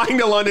 flying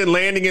to London,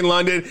 landing in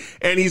London,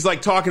 and he's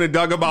like talking to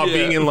Doug about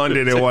being in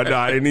London and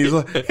whatnot. And he's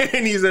like,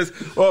 and he says,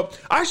 "Well,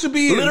 I should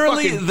be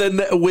literally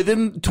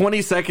within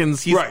 20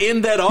 seconds. He's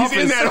in that office.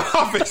 He's in that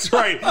office,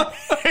 right?"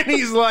 And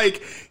he's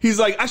like,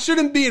 I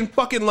shouldn't be in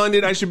fucking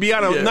London. I should be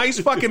on a nice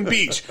fucking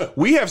beach.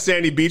 We have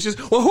sandy beaches.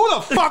 Well, who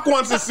the fuck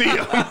wants to see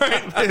him?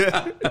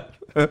 Right?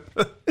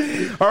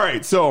 All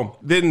right, so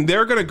then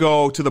they're going to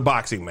go to the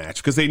boxing match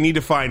because they need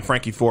to find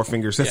Frankie Four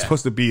Fingers that's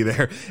supposed to be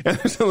there. And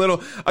there's a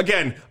little,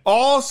 again,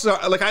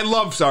 I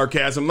love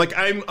sarcasm. Like,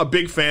 I'm a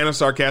big fan of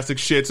sarcastic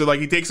shit. So, like,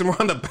 he takes him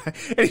around the back,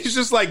 and he's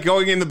just, like,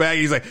 going in the back.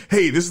 He's like,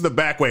 hey, this is the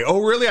back way.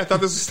 Oh, really? I thought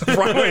this was the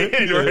front way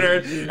in.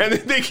 Right? And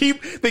then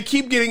they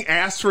keep getting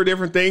asked for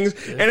different things.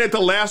 And at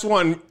the last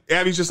one,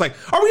 Abby's just like,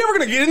 are we ever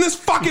going to get in this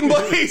fucking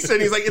place?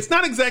 And he's like, it's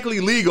not exactly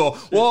legal.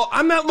 Well,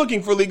 I'm not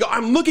looking for legal.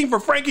 I'm looking for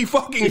Frankie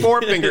fucking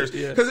Four Fingers.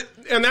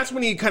 And that's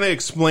when he kind of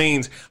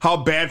explains how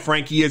bad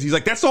Frankie is. He's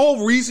like, that's the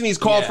whole reason he's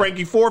called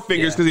Frankie Four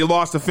Fingers, because he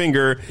lost a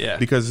finger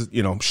because,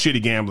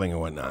 shitty gambling and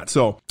whatnot.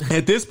 So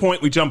at this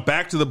point, we jump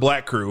back to the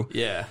Black Crew.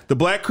 Yeah. The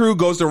Black Crew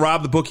goes to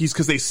rob the bookies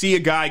because they see a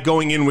guy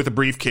going in with a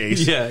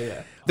briefcase.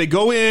 Yeah. They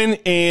go in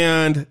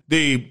and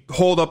they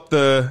hold up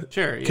the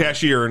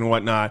cashier and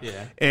whatnot.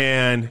 Yeah.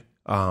 And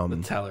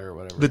the teller or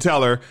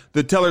whatever.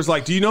 The teller's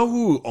like, do you know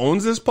who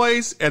owns this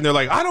place? And they're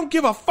like, I don't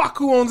give a fuck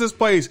who owns this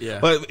place. Yeah.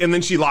 And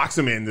then she locks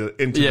him into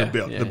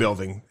the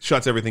building,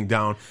 shuts everything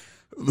down.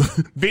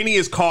 Vinny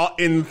is caught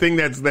in the thing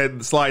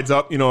that slides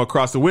up,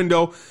 across the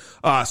window.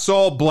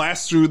 Saul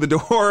blasts through the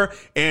door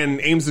and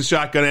aims the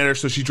shotgun at her,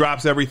 so she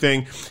drops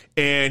everything.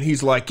 And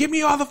he's like, give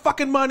me all the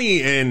fucking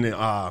money. And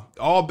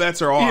all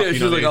bets are off. Yeah,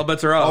 she's like, all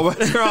bets are off. All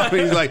bets are off.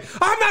 And he's like,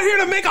 I'm not here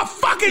to make a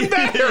fucking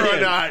bet or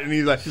not. And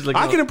he's like,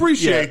 I can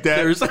appreciate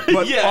that.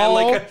 But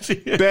all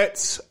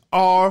bets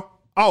are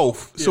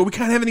off. So we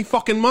can't have any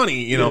fucking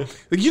money, Like,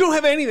 you don't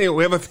have anything.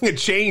 We have a thing of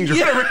change or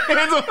whatever.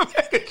 Hands on a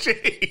bag of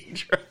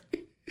change, right?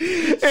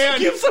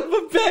 And gives him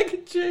a bag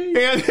of change.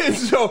 And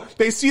so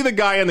they see the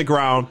guy on the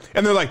ground,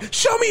 and they're like,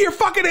 show me your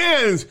fucking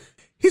hands.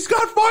 He's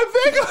got 5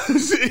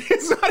 fingers.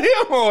 It's not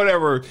him or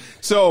whatever.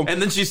 So,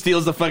 and then she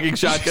steals the fucking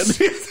shotgun.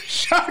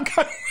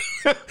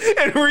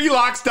 And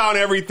relocks down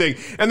everything.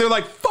 And they're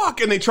like,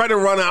 fuck. And they try to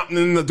run out, and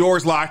then the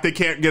door's locked. They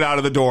can't get out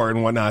of the door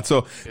and whatnot.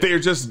 So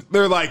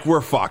they're like, we're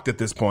fucked at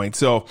this point.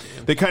 So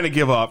they kind of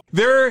give up.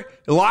 They're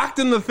locked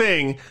in the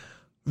thing.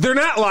 They're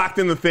not locked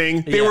in the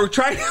thing. They were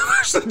trying to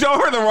push the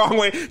door the wrong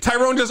way.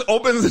 Tyrone just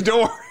opens the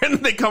door, and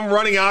they come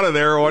running out of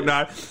there or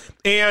whatnot.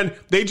 And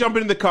they jump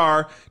into the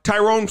car.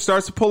 Tyrone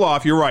starts to pull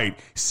off. You're right.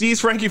 Sees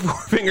Frankie Four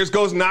Fingers,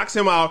 goes, knocks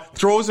him out,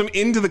 throws him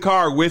into the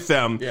car with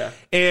them. Yeah.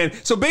 And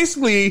so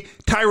basically,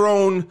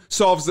 Tyrone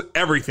solves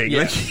everything.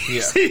 Like,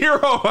 he's the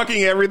hero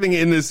fucking everything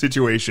in this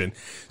situation.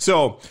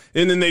 So,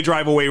 and then they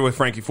drive away with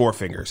Frankie Four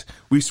Fingers.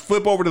 We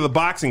flip over to the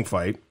boxing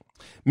fight.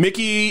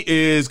 Mickey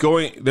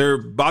they're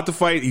about to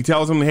fight. He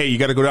tells him, hey, you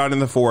got to go down in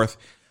the fourth.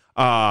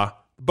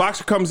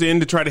 Boxer comes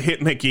in to try to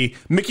hit Mickey.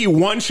 Mickey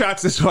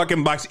one-shots this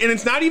fucking boxer. And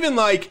it's not even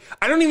like,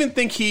 I don't even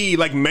think he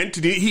meant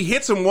to do it. He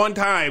hits him one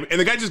time, and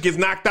the guy just gets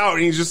knocked out,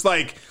 and he's just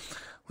like,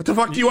 what the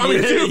fuck do you want me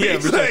to do?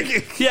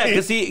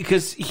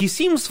 Because he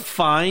seems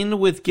fine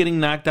with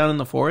getting knocked down in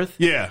the fourth.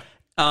 Yeah.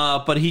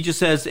 But he just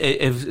says,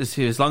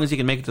 as long as he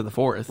can make it to the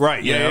fourth.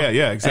 Right,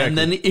 yeah, exactly. And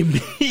then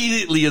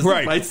immediately as the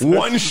fight starts,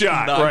 one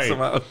shot, right. him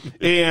out.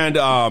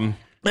 And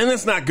And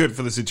that's not good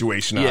for the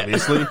situation,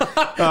 obviously.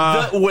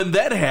 When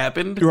that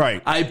happened,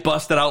 right. I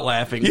busted out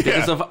laughing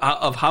because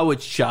of how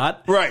it's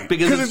shot. Right.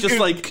 Because it's just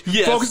like,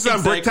 yes, focuses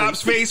on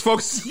Bricktop's face,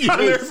 focuses on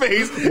their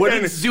face. When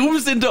it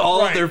zooms into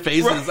all of their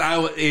faces, I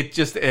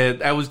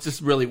was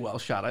just really well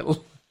shot. I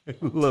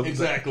love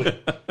exactly.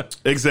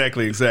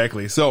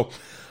 Exactly. So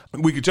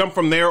we could jump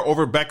from there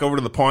back over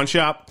to the pawn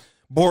shop.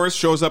 Boris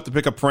shows up to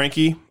pick up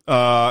Frankie,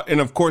 and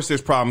of course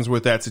there's problems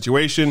with that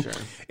situation,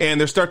 and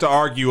they start to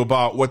argue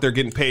about what they're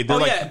getting paid.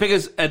 They're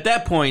because at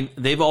that point,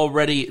 they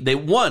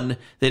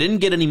didn't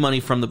get any money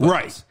from the bookies.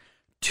 Right.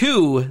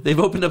 2, they've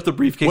opened up the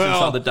briefcase and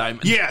saw the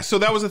diamond. Yeah, so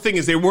that was the thing,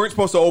 is they weren't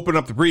supposed to open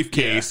up the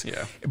briefcase,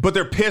 but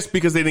they're pissed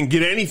because they didn't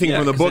get anything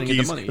from the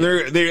bookies.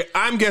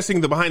 I'm guessing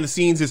the behind the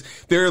scenes is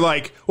they're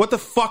like, what the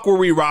fuck were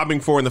we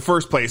robbing for in the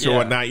first place or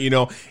whatnot, you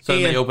know? So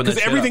they open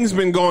because everything's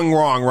been going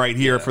wrong right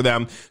here for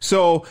them.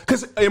 So,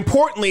 because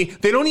importantly,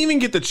 they don't even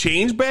get the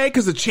change bag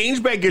because the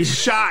change bag gets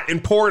shot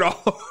and poured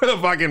all over the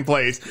fucking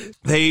place.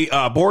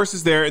 Boris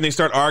is there and they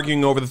start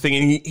arguing over the thing,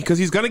 and because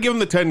he's going to give them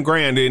the 10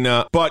 grand, and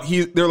but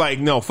they're like,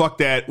 no, fuck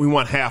that. We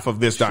want half of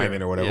this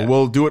diamond or whatever. Yeah.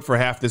 We'll do it for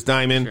half this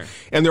diamond. Sure.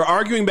 And they're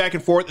arguing back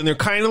and forth, and they're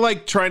kind of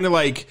like trying to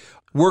like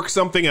work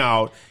something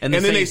out. And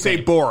then they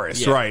say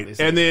Boris, right?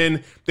 And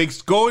then they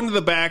go into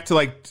the back to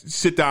like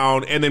sit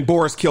down, and then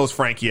Boris kills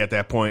Frankie at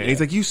that point. And he's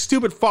like, you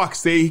stupid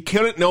fucks. They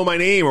couldn't know my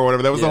name or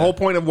whatever. That was the whole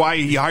point of why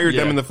he hired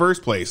them in the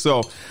first place.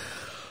 So,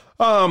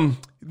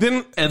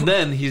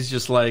 then he's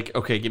just like,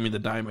 okay, give me the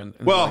diamond.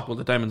 And well,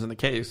 the diamond's in the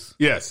case.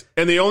 Yes.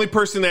 And the only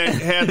person that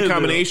had the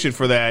combination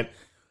for that,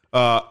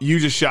 you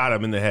just shot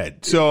him in the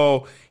head.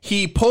 So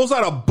he pulls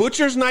out a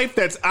butcher's knife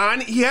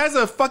he has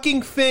a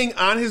fucking thing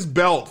on his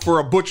belt for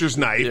a butcher's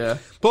knife. Yeah.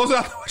 Pulls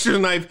out the butcher's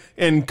knife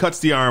and cuts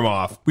the arm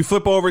off. We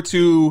flip over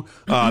to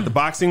the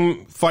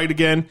boxing fight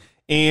again.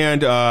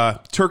 And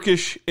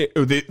Turkish,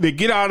 they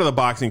get out of the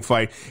boxing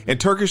fight, and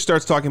Turkish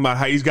starts talking about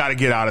how he's got to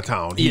get out of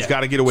town. He's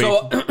got to get away.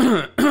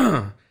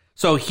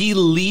 So he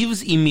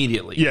leaves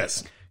immediately.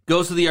 Yes.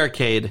 Goes to the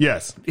arcade.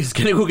 Yes. He's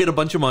going to go get a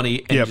bunch of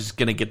money and just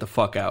going to get the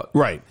fuck out.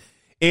 Right.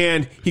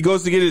 And he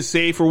goes to get his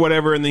safe or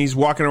whatever, and then he's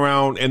walking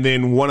around, and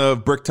then one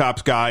of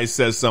Bricktop's guys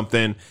says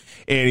something,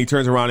 and he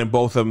turns around and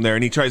both of them there,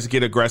 and he tries to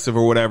get aggressive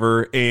or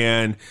whatever,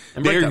 and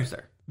Bricktop's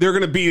there. They're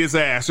going to beat his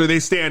ass, or they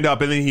stand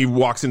up, and then he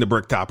walks into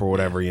Bricktop or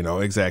whatever, you know,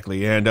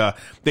 exactly. And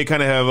they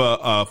kind of have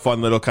a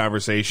fun little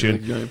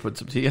conversation. You want to put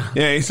some tea on?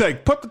 Yeah, he's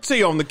like, put the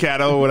tea on the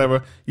cattle or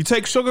whatever. You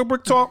take sugar,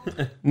 Bricktop?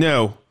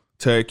 No,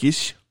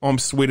 Turkish. I'm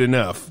sweet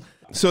enough.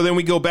 So then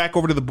we go back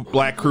over to the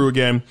black crew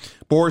again.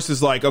 Boris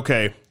is like,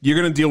 okay, you're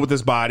going to deal with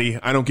this body.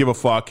 I don't give a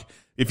fuck.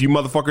 If you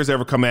motherfuckers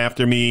ever come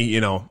after me,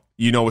 you know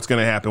what's going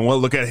to happen. Well,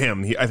 look at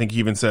him. I think he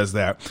even says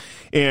that.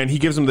 And he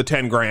gives them the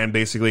 10 grand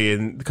basically,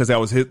 and because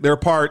that was their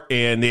part,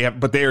 and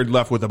but they are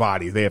left with the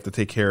body. They have to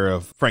take care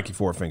of Frankie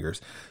Four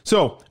Fingers.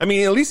 So, I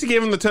mean, at least he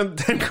gave him the 10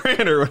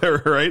 grand or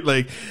whatever, right?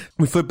 Like,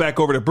 we flip back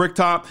over to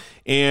Bricktop,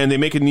 and they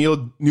make a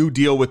new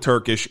deal with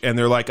Turkish, and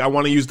they're like, I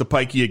want to use the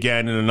pikey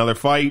again in another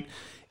fight.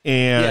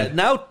 And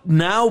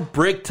now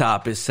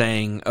Bricktop is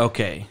saying,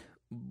 okay,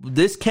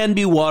 this can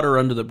be water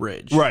under the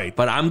bridge. Right.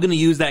 But I'm going to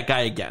use that guy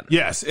again.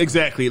 Yes,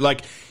 exactly.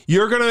 Like,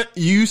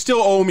 you still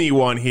owe me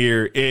one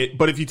here,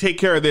 but if you take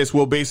care of this,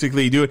 we'll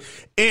basically do it.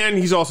 And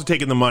he's also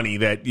taking the money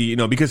that,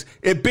 because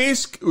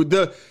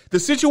the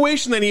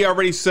situation that he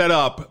already set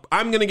up,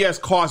 I'm going to guess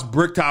cost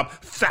Bricktop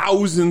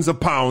thousands of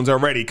pounds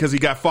already because he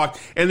got fucked.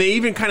 And they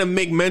even kind of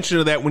make mention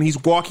of that when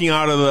he's walking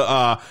out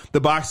of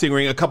the boxing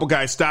ring. A couple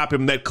guys stop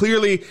him that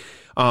clearly...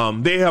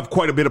 they have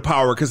quite a bit of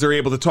power because they're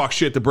able to talk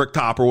shit to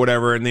Bricktop or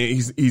whatever, and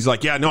he's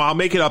like, yeah, no, I'll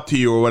make it up to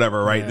you or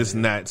whatever, right? This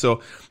and that.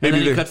 So maybe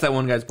and then he cuts that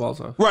one guy's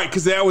balls off, right?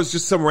 Because that was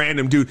just some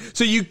random dude.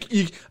 So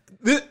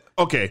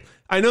okay,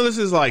 I know this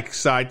is like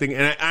side thing,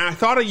 and I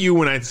thought of you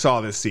when I saw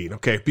this scene,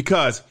 okay?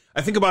 Because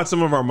I think about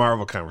some of our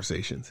Marvel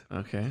conversations,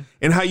 okay,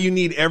 and how you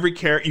need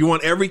you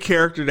want every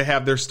character to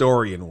have their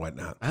story and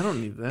whatnot. I don't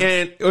need that,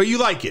 and you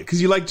like it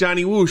because you like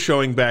Johnny Woo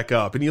showing back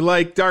up, and you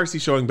like Darcy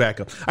showing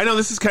back up. I know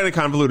this is kind of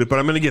convoluted, but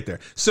I'm going to get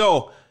there.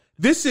 So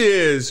this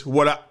is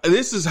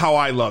how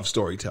I love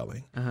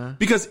storytelling,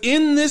 because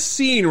in this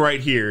scene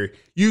right here,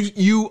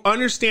 you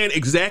understand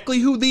exactly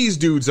who these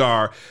dudes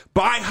are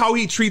by how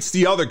he treats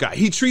the other guy.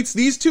 He treats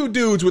these two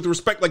dudes with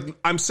respect, like,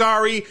 I'm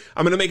sorry,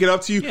 I'm going to make it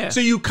up to you. Yeah. So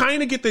you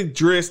kind of get the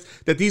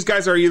gist that these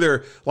guys are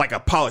either like a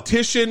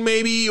politician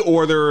maybe,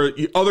 or they're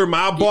other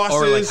mob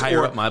bosses. Or like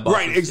higher up mob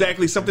bosses. Right,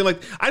 exactly. Something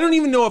like, I don't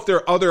even know if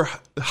they're other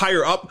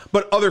higher up,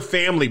 but other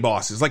family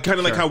bosses. Like kind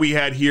of like how we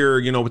had here,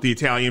 with the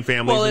Italian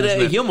families.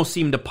 Well, he almost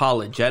seemed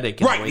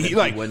apologetic. In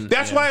right,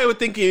 that's why I would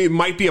think it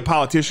might be a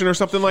politician or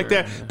something like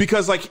that. Yeah.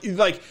 Because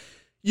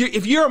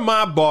if you're a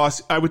mob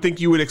boss, I would think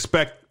you would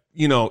expect,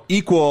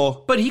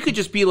 equal. But he could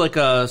just be like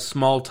a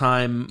small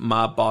time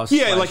mob boss.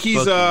 Yeah, like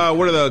he's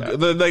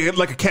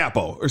like a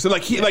capo or so.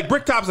 Like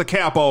Bricktop's a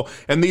capo,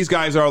 and these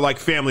guys are like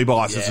family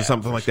bosses or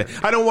something like that.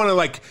 I don't want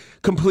to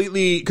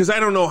completely, because I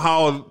don't know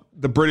how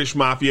the British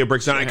mafia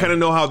breaks down. I kind of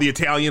know how the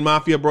Italian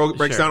mafia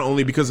breaks down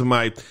only because of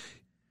my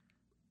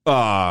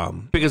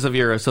because of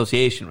your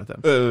association with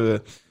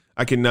them.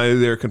 I can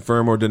neither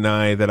confirm or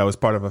deny that I was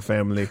part of a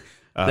family.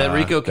 That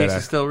RICO case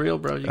is still real,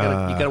 bro. You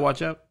gotta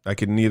watch out. I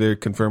can neither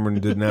confirm or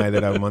deny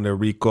that I'm under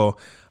RICO.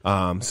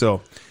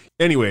 So,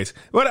 anyways,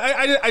 but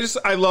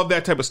I love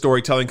that type of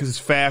storytelling because it's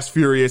fast,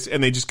 furious,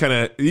 and they just kind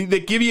of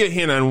they give you a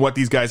hint on what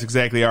these guys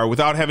exactly are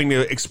without having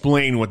to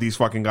explain what these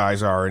fucking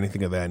guys are or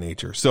anything of that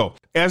nature. So,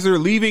 as they're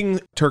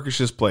leaving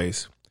Turkish's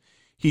place,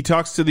 he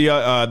talks to the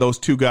those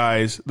two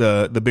guys,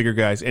 the bigger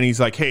guys, and he's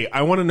like, "Hey,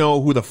 I want to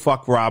know who the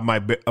fuck robbed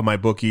my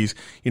bookies.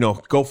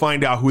 Go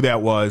find out who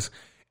that was."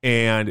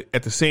 And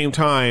at the same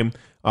time,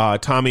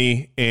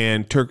 Tommy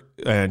and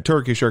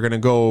Turkish are going to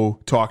go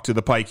talk to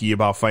the Pikey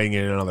about fighting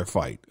in another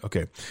fight.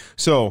 Okay,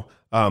 so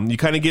you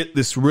kind of get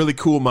this really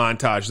cool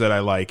montage that I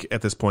like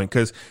at this point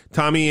because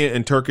Tommy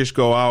and Turkish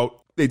go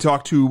out. They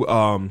talk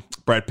to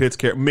Brad Pitt's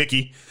character,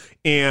 Mickey,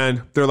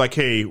 and they're like,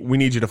 "Hey, we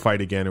need you to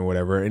fight again or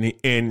whatever."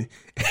 And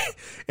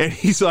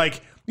he's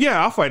like,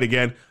 "Yeah, I'll fight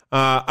again.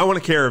 I want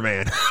a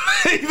caravan."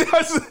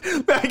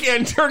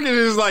 And Turkish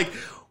is like.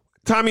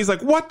 Tommy's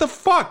like, what the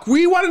fuck?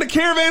 We wanted a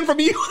caravan from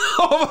you?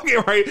 Oh, okay,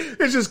 right.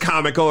 It's just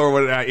comical or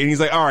whatever. And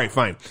he's like, all right,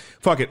 fine.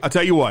 Fuck it. I'll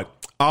tell you what.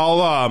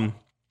 I'll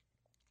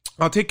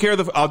take care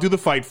of I'll do the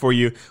fight for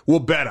you.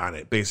 We'll bet on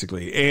it,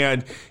 basically.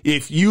 And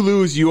if you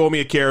lose, you owe me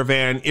a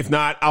caravan. If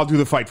not, I'll do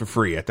the fight for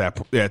free at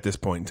this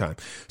point in time.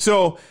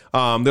 So,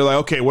 they're like,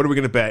 okay, what are we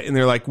going to bet? And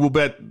they're like, we'll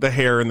bet the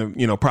hare and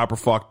the, proper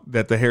fuck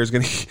that the hare is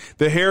going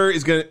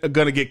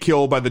to get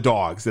killed by the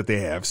dogs that they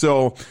have.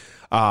 So,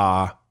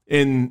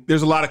 and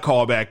there's a lot of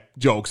callback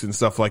jokes and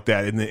stuff like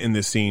that in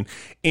this scene.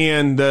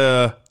 And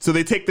so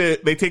they take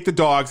the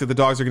dogs, that the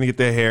dogs are going to get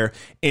the hair,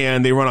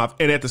 and they run off.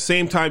 And at the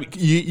same time,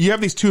 you have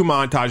these two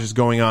montages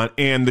going on,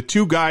 and the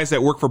two guys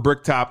that work for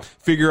Bricktop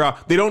figure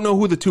out, they don't know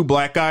who the two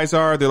black guys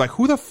are. They're like,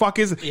 who the fuck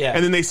is it? Yeah.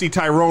 And then they see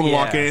Tyrone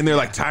walk in, and they're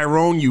like,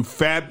 Tyrone, you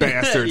fat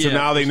bastard. So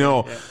now they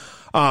know. Yeah.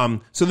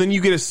 So then you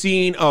get a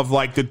scene of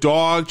like the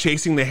dog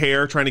chasing the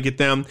hare, trying to get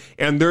them,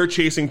 and they're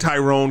chasing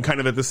Tyrone kind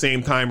of at the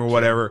same time or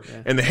whatever.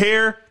 Yeah. And the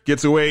hare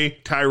gets away.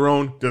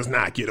 Tyrone does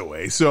not get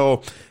away.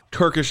 So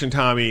Turkish and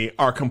Tommy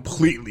are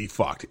completely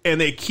fucked.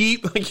 And they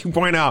keep, like you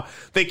point out,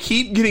 they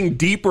keep getting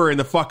deeper in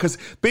the fuck. Cause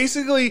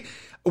basically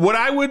what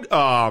I would,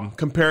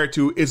 compare it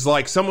to is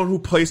like someone who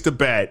placed a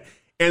bet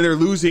and they're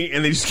losing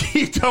and they just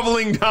keep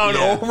doubling down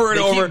over and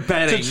over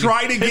to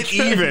try to get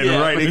even.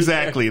 Right.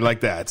 Exactly. Like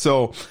that.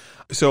 So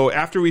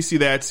after we see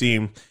that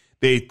scene,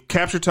 they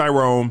capture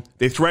Tyrone.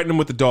 They threaten him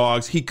with the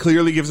dogs. He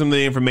clearly gives them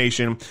the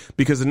information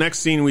because the next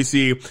scene we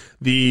see,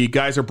 the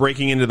guys are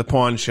breaking into the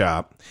pawn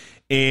shop,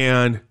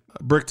 and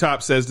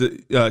Bricktop says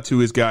to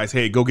his guys,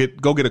 "Hey, go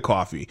get a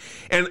coffee."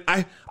 And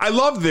I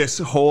love this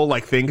whole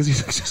like thing because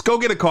he's like, "Just go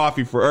get a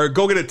coffee or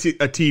go get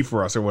a tea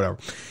for us or whatever."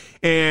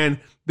 And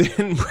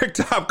then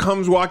Bricktop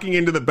comes walking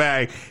into the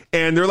bag,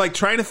 and they're like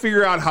trying to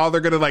figure out how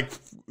they're gonna like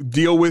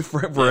deal with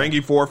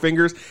Ferengi Four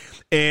Fingers.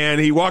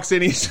 And he walks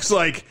in, he's just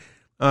like,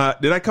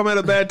 did I come at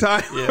a bad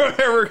time? Or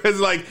whatever, because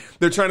like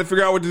they're trying to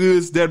figure out what to do with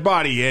this dead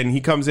body. And he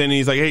comes in and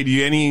he's like, hey, do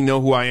you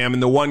know who I am?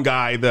 And the one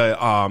guy, the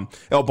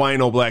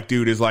albino black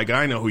dude, is like,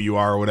 I know who you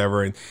are or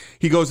whatever. And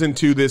he goes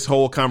into this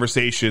whole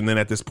conversation then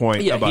at this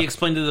point. Yeah, he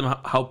explained to them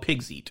how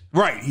pigs eat.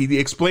 Right. He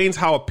explains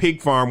how a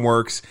pig farm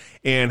works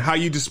and how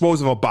you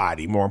dispose of a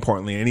body, more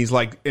importantly. And he's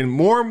like,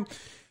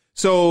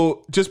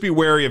 so just be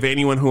wary of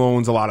anyone who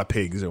owns a lot of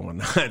pigs and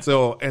whatnot.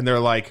 So, and they're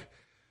like,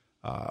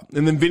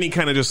 and then Vinny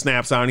kind of just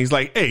snaps out and he's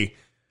like, hey,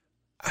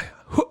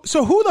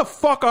 so who the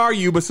fuck are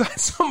you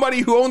besides somebody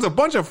who owns a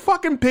bunch of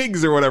fucking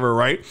pigs or whatever,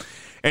 right?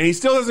 And he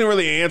still doesn't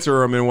really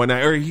answer him and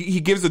whatnot, or he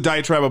gives a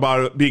diatribe about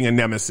it being a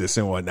nemesis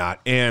and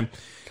whatnot. And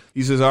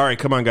he says, all right,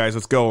 come on, guys,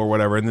 let's go or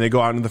whatever. And then they go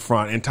out into the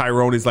front and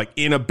Tyrone is like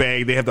in a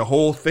bag. They have the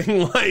whole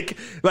thing like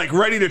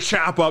ready to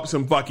chop up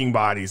some fucking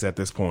bodies at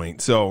this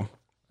point. So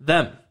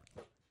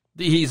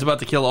he's about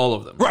to kill all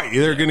of them. Right.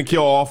 They're going to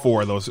kill all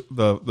four of those,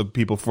 the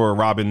people for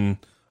robbing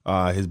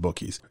his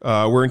bookies.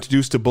 We're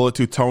introduced to Bullet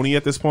Tooth Tony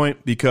at this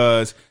point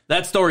because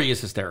that story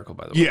is hysterical,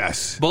 by the way.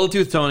 Yes, Bullet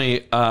Tooth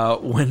Tony.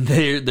 When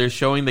they're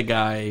showing the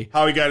guy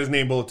how he got his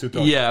name, Bullet Tooth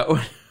Tony.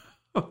 Yeah,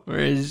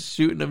 where he's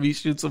shooting him. He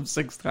shoots him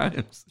 6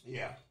 times.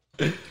 Yeah.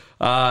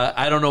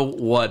 I don't know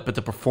what, but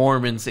the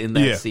performance in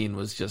that scene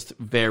was just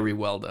very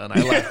well done.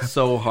 I laughed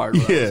so hard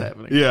when that was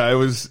happening.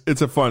 Yeah,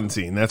 it's a fun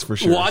scene, that's for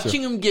sure.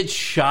 Watching him get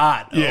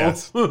shot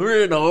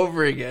over and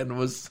over again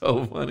was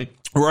so funny.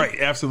 Right,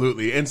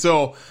 absolutely. And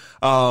so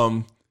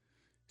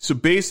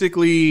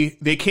basically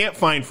they can't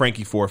find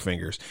Frankie Four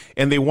Fingers,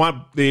 and they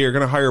are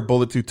going to hire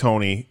Bullet Tooth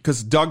Tony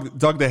because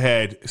Doug the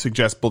Head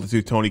suggests Bullet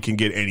Tooth Tony can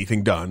get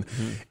anything done,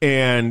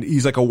 and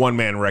he's like a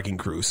one-man wrecking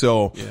crew.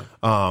 So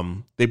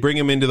they bring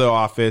him into the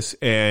office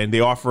and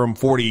they offer him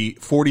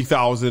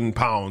 40,000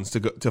 pounds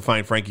to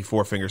find Frankie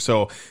Four Fingers.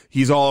 So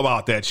he's all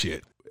about that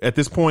shit. At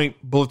this point,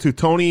 Bullet Tooth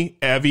Tony,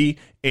 Avi,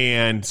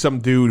 and some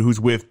dude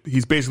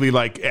he's basically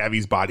like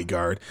Avi's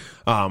bodyguard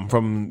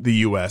from the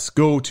U.S.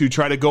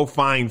 try to go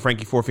find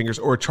Frankie Four Fingers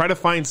or try to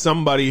find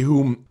somebody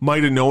who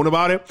might have known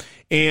about it.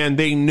 And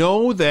they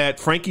know that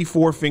Frankie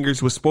Four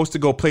Fingers was supposed to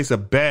go place a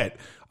bet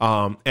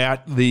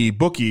at the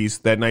bookies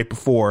that night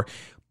before,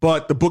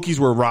 but the bookies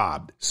were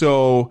robbed.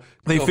 So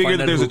they Go figured find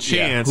that out there's a who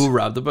chance. who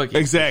robbed the bookies.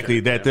 Exactly.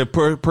 Sure, That yeah.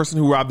 the person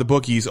who robbed the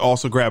bookies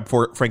also grabbed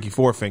Frankie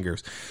Four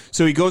Fingers.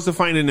 So he goes to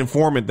find an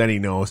informant that he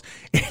knows,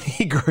 and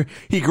he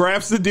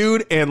grabs the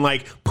dude and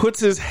like puts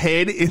his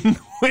head in the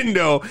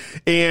window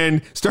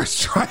and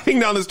starts driving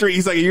down the street.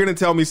 He's like, "You're going to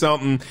tell me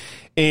something."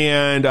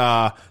 And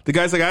the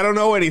guy's like, "I don't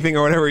know anything,"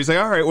 or whatever. He's like,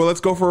 "All right, well, let's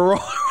go for a roll,"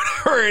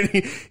 or whatever.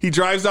 And he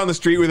drives down the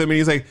street with him, and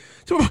he's like,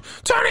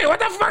 "Tony, what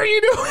the fuck are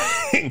you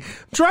doing?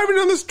 Driving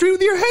down the street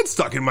with your head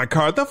stuck in my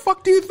car. What the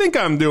fuck do you think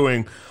I'm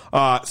doing?"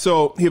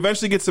 So he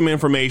eventually gets some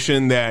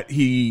information that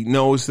he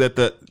knows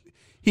that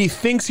he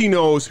thinks he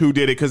knows who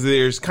did it, because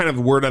there's kind of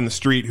word on the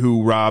street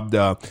who robbed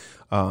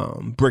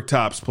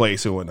Bricktop's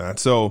place and whatnot.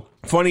 So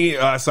funny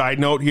side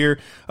note here,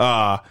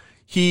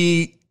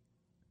 he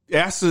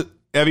asks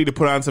Evie to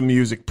put on some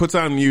music, puts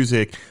on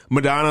music.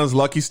 Madonna's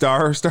Lucky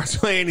Star starts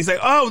playing. He's like,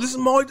 "Oh, this is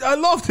I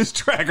love this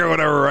track," or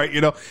whatever, right? You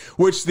know,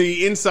 which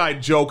the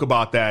inside joke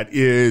about that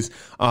is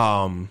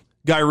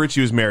Guy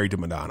Ritchie was married to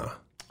Madonna.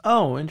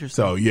 Oh,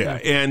 interesting. So, yeah,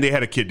 and they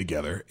had a kid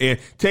together. And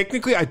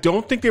technically, I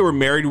don't think they were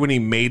married when he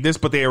made this,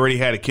 but they already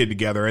had a kid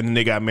together, and then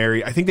they got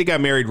married. I think they got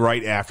married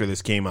right after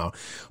this came out.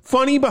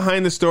 Funny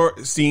behind the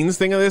scenes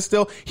thing of this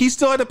still, he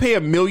still had to pay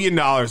 $1 million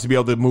to be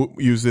able to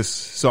use this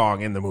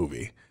song in the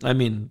movie. I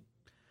mean,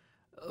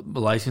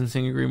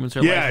 licensing agreements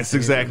are Yes, licensing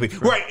exactly.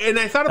 agreements, Right, and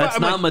I thought about That's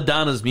not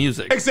Madonna's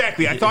music.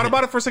 Exactly. I thought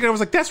about it for a second. I was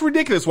like, that's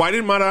ridiculous. Why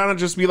didn't Madonna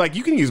just be like,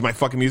 "You can use my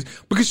fucking music"?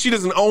 Because she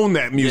doesn't own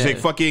that music.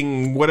 Yeah.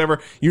 Fucking whatever,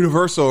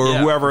 Universal or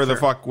Yeah, whoever for the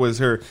sure. fuck was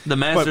her. The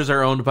masters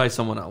are owned by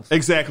someone else.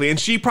 Exactly. And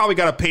she probably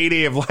got a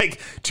payday of like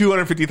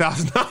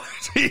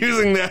 $250,000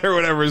 using that or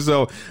whatever.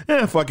 So,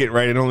 fuck it,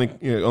 right? It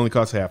only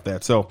costs half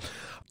that. So,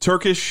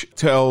 Turkish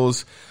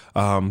tells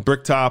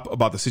Bricktop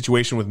about the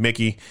situation with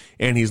Mickey,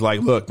 and he's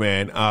like, "Look,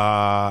 man,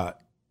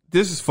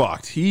 this is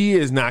fucked. He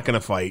is not going to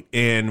fight,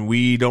 and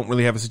we don't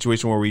really have a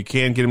situation where we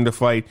can get him to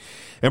fight."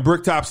 And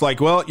Bricktop's like,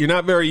 "Well, you're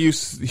not very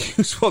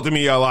useful to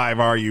me alive,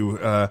 are you?"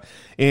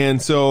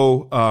 And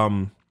so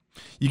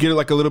you get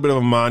like a little bit of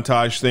a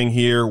montage thing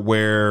here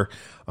where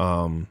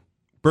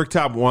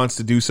Bricktop wants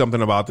to do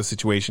something about the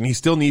situation. He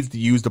still needs to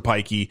use the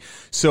pikey,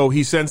 so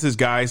he sends his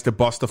guys to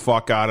bust the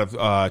fuck out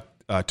of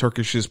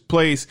Turkish's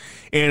place,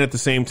 and at the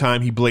same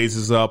time he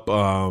blazes up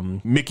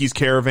Mickey's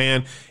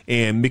caravan,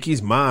 and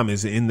Mickey's mom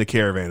is in the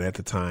caravan at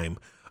the time.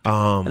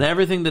 And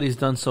everything that he's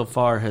done so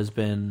far has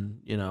been,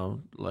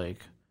 like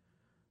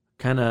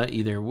kind of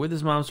either with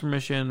his mom's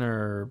permission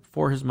or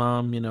for his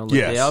mom. Like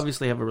Yes. they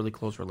obviously have a really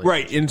close relationship.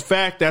 Right. In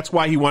fact, that's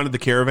why he wanted the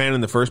caravan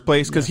in the first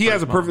place, because he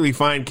has a perfectly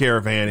fine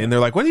caravan, and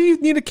they're like, "What do you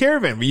need a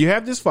caravan for? You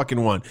have this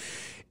fucking one."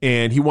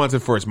 And he wants it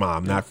for his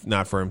mom,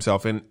 not for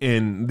himself.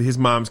 And his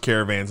mom's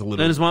caravan's a little.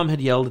 And his mom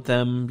had yelled at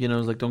them,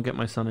 was like, "Don't get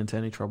my son into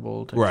any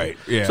trouble." Right,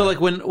 yeah. So like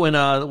when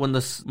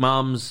the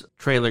mom's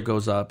trailer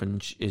goes up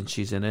and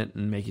she's in it,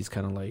 and Mickey's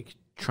kind of like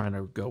trying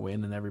to go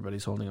in, and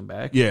everybody's holding him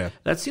back. Yeah.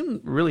 That seemed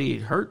really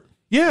hurt.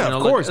 Yeah,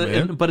 of course,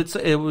 man. But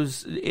it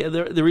was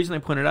the reason I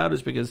pointed out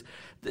is because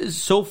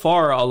so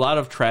far a lot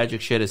of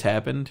tragic shit has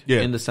happened. Yeah.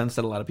 In the sense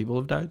that a lot of people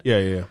have died.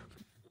 Yeah.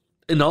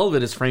 And all of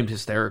it is framed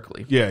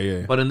hysterically.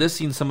 Yeah. But in this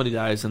scene, somebody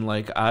dies, and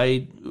like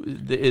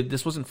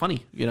this wasn't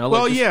funny, Well,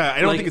 like, yeah,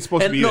 I don't think it's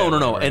supposed to be No, that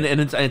no, way, right? and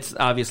it's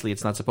obviously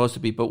it's not supposed to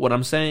be. But what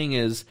I'm saying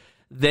is,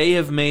 they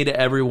have made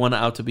everyone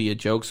out to be a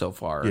joke so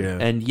far, Yeah.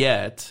 and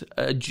yet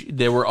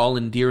they were all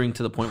endearing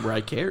to the point where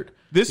I cared.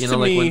 This to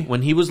like me-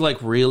 when he was like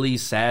really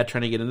sad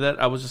trying to get into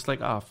that, I was just like,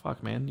 oh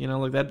fuck, man,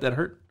 like that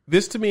hurt.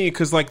 This to me,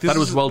 because like this Thought it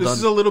was well this done.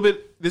 is a little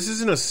bit. This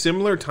is in a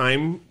similar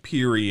time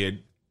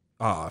period.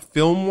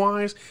 Film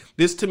wise,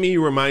 this to me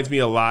reminds me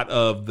a lot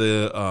of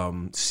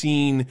the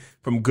scene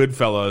from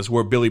Goodfellas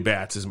where Billy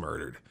Batts is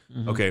murdered.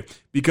 Okay,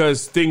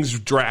 because things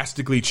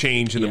drastically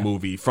change in the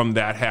movie from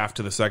that half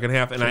to the second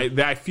half, and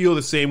I feel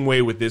the same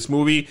way with this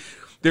movie.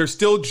 There's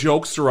still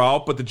jokes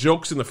throughout, but the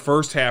jokes in the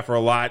first half are a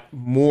lot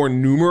more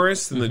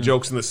numerous than the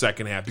jokes in the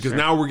second half, because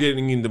now we're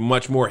getting into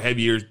much more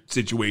heavier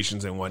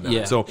situations and whatnot.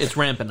 Yeah, So it's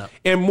ramping up.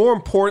 and more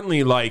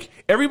importantly, like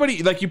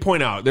everybody, like you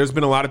point out, there's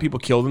been a lot of people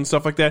killed and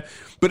stuff like that.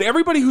 But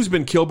everybody who's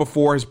been killed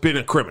before has been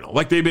a criminal.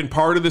 Like they've been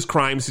part of this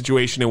crime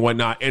situation and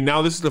whatnot. And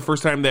now this is the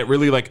first time that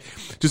really like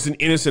just an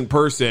innocent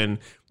person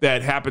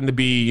that happened to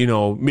be,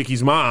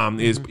 Mickey's mom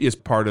is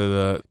part of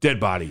the dead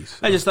bodies.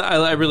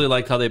 I really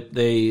liked how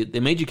they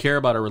made you care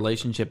about a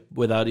relationship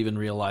without even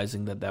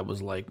realizing that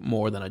was like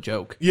more than a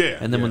joke. Yeah,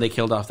 And then when yeah. they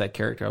killed off that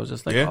character, I was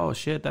just like, Yeah. oh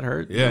shit, that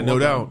hurt. Yeah, no Well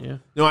doubt. done. Yeah.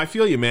 No, I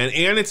feel you, man.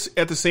 And it's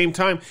at the same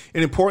time,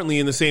 and importantly,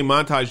 in the same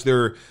montage,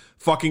 they're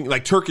fucking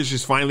like Turkish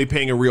is finally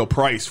paying a real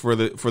price for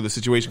the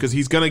situation, because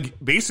he's gonna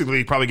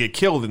basically probably get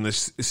killed in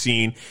this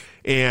scene,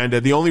 and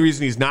the only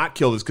reason he's not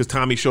killed is because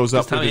Tommy shows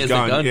up with Tommy his has the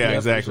gun. gun. Yeah, Yeah, for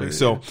exactly. sure,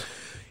 So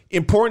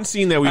important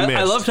scene that we missed.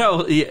 I loved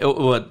how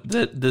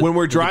when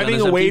we're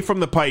driving away from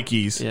the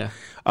Pikeys. Yeah.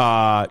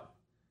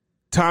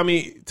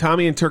 Tommy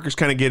and Turkish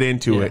kind of get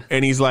into it,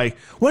 and he's like,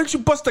 "Why don't you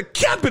bust a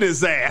cap in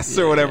his ass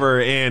or whatever?"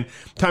 And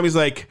Tommy's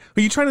like,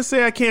 "Are you trying to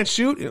say I can't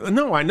shoot?"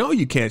 No, I know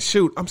you can't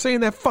shoot. I'm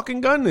saying that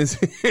fucking gun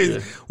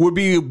would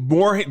be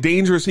more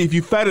dangerous if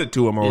you fed it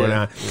to him or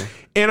whatnot. Yeah.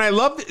 And I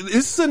love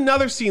this is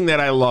another scene that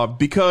I love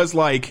because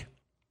like.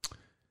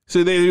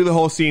 So they do the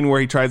whole scene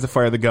where he tries to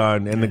fire the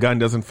gun and the gun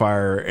doesn't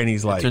fire, and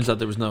he's like, turns out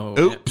there was no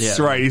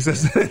oops, right. He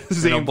says the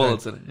same no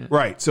bullets in it. Yeah.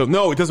 Right. So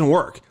no, it doesn't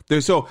work.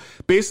 So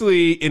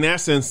basically, in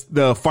essence,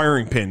 the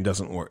firing pin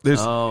doesn't work.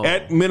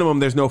 At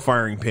minimum, there's no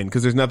firing pin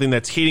because there's nothing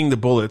that's hitting the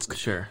bullets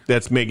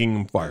that's making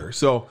them fire.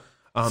 So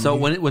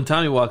when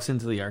Tommy walks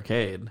into the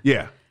arcade,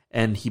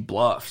 and he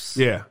bluffs,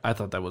 I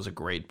thought that was a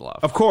great bluff.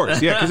 Of course,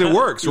 because it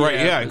works, right?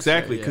 Yeah,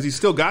 exactly, because he's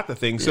still got the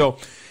thing. Yeah. So.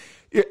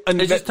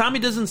 It's just Tommy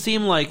doesn't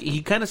seem like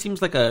he kind of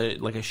seems like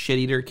a shit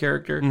eater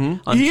character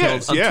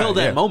until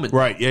that moment,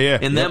 right? Yeah.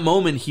 In that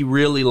moment, he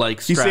really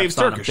like he saves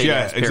Turkish,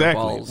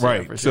 exactly,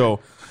 right? Sure. So,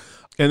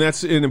 and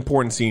that's an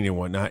important scene and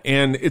whatnot.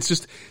 And it's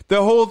just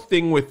the whole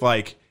thing with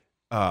like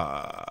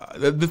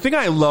the thing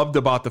I loved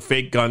about the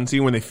fake gun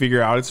scene when they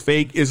figure out it's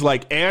fake is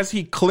like as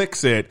he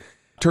clicks it.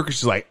 Turkish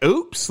is like,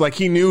 oops, like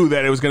he knew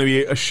that it was going to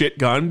be a shit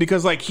gun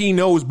because like he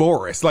knows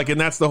Boris, like,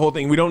 and that's the whole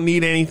thing. We don't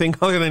need anything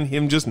other than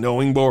him just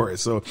knowing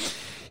Boris. So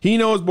he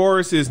knows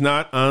Boris is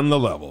not on the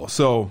level.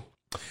 So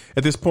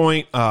at this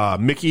point,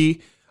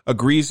 Mickey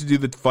agrees to do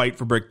the fight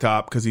for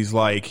Bricktop because he's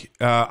like,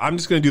 I'm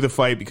just going to do the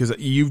fight because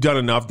you've done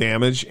enough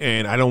damage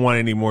and I don't want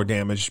any more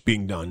damage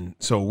being done.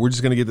 So we're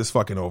just going to get this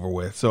fucking over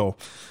with. So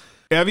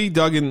Evie,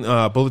 Doug, and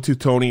Bullet Tooth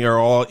Tony are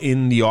all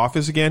in the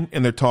office again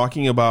and they're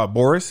talking about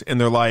Boris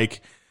and they're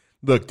like,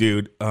 look,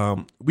 dude,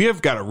 we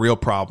have got a real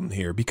problem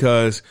here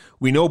because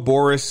we know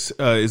Boris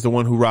is the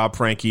one who robbed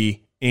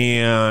Frankie.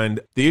 And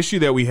the issue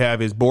that we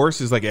have is Boris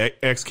is like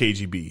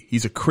ex-KGB.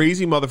 He's a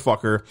crazy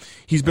motherfucker.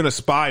 He's been a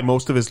spy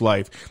most of his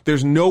life.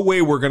 There's no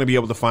way we're going to be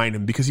able to find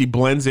him because he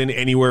blends in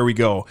anywhere we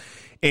go.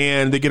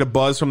 And they get a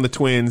buzz from the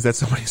twins that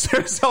somebody's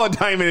there to sell a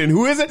diamond. And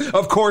who is it?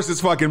 Of course,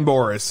 it's fucking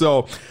Boris.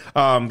 So he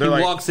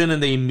walks in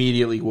and they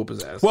immediately whoop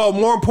his ass. Well,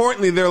 more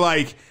importantly, they're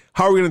like,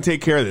 how are we going to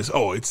take care of this?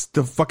 Oh, it's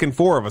the fucking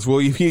four of us.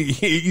 We'll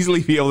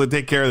easily be able to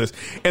take care of this.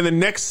 And the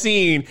next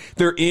scene,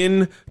 they're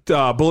in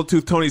Bullet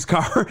Tooth Tony's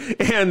car,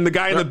 and the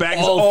guy in the back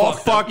is all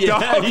fucked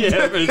up.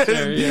 Yeah, for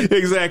sure, yeah.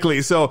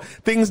 Exactly. So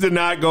things did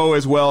not go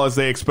as well as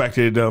they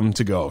expected them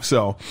to go.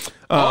 So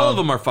all of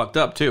them are fucked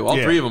up, too. All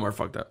three of them are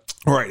fucked up.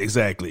 Right,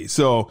 exactly.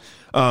 So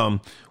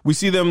we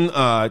see them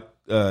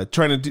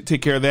trying to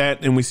take care of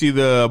that, and we see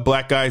the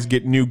black guys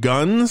get new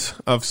guns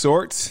of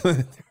sorts.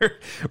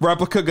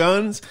 Replica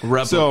guns.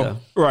 So,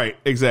 right,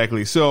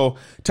 exactly. So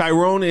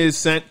Tyrone is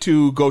sent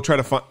to go try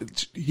to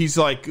find. He's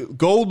like,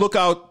 go look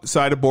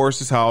outside of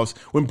Boris's house.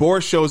 When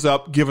Boris shows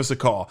up, give us a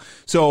call.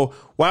 So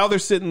while they're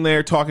sitting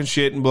there talking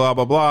shit and blah,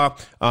 blah, blah,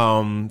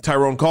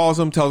 Tyrone calls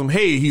him, tells him,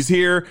 hey, he's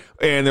here.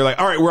 And they're like,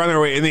 all right, we're on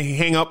our way. And they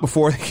hang up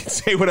before they can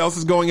say what else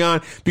is going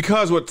on.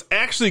 Because what's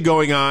actually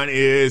going on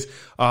is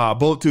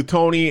Bullet Tooth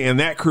Tony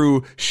and that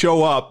crew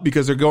show up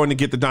because they're going to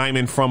get the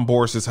diamond from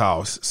Boris's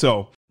house.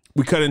 So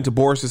we cut into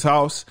Boris's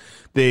house.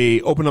 They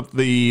open up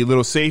the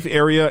little safe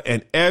area,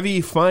 and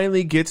Evie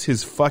finally gets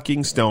his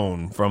fucking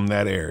stone from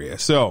that area.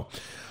 So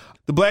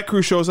the black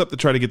crew shows up to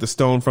try to get the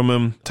stone from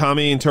him.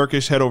 Tommy and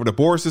Turkish head over to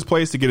Boris's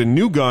place to get a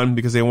new gun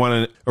because they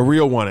want a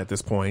real one at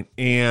this point.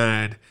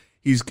 And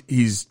he's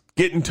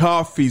getting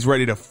tough. He's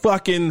ready to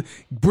fucking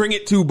bring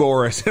it to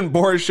Boris. And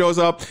Boris shows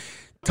up.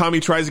 Tommy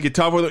tries to get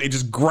tough with him. He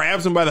just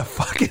grabs him by the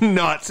fucking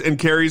nuts and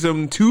carries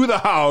him to the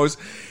house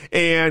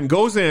and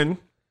goes in.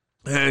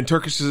 And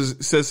Turkish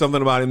says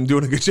something about him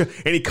doing a good job.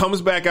 And he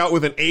comes back out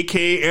with an AK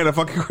and a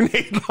fucking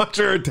grenade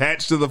launcher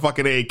attached to the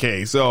fucking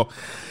AK. So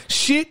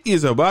shit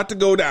is about to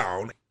go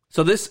down.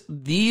 So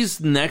these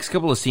next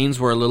couple of scenes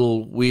were a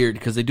little weird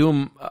because they do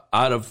them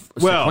out of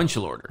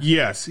sequential order.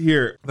 Yes.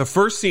 Here, the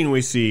first scene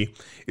we see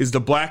is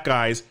the black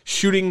guys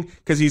shooting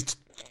because he's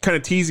kind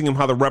of teasing him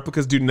how the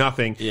replicas do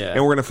nothing. Yeah.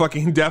 And we're going to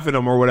fucking deafen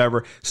them or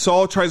whatever.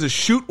 Saul tries to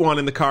shoot one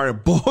in the car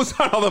and blows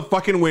out all the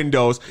fucking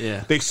windows.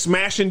 Yeah. They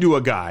smash into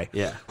a guy.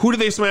 Yeah. Who do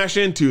they smash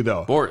into,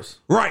 though? Boris.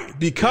 Right.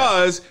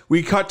 Because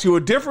we cut to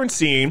a different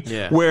scene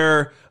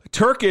where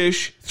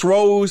Turkish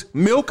throws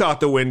milk out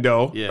the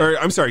window. Yeah. Or,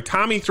 I'm sorry,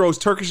 Tommy throws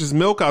Turkish's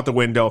milk out the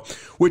window,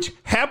 which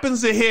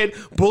happens to hit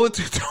Bullet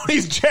to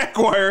Tony's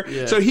Jaguar.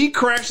 Yeah. So he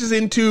crashes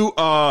into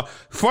a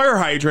fire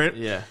hydrant.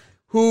 Yeah.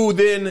 Who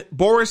then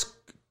Boris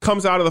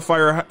comes out of the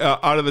fire,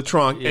 out of the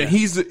trunk, and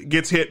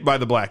gets hit by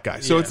the black guy.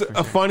 So it's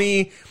a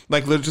funny,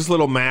 like, just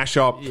little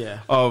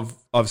mashup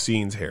of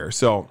scenes here.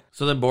 So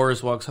then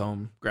Boris walks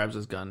home, grabs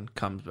his gun,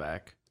 comes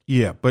back.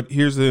 Yeah, but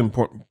here's the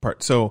important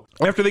part. So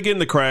after they get in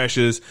the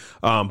crashes,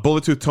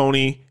 Bullet Tooth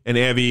Tony and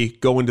Evie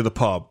go into the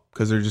pub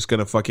because they're just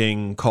going to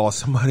fucking call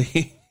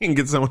somebody and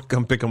get someone to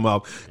come pick them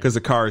up because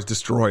the car is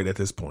destroyed at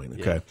this point.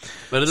 Okay. Yeah.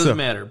 But it doesn't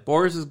matter.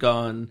 Boris is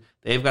gone.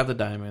 They've got the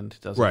diamond.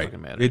 It doesn't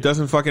fucking matter. It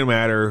doesn't fucking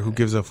matter. Who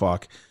gives a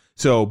fuck?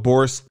 So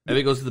Boris...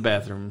 Evie goes to the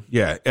bathroom.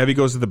 Yeah, Evie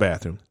goes to the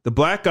bathroom. The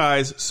black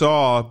guys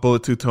saw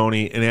Bullet Tooth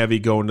Tony and Evie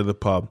go into the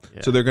pub.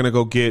 Yeah. So they're going to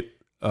go get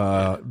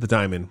the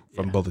diamond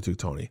from Bullet Tooth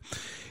Tony.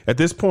 At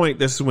this point,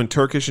 this is when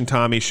Turkish and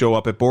Tommy show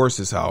up at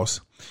Boris's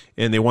house,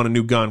 and they want a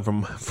new gun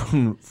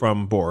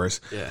from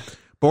Boris. Yeah.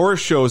 Boris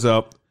shows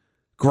up,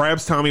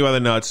 grabs Tommy by the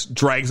nuts,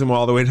 drags him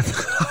all the way to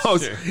the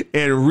house,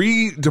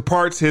 and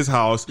departs his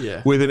house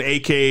with an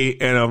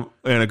AK and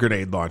a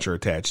grenade launcher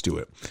attached to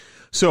it.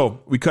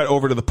 So we cut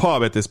over to the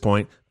pub at this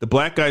point. The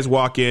black guys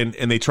walk in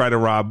and they try to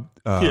rob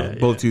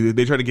Bullet Tooth.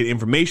 They try to get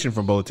information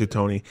from Bullet Tooth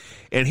Tony,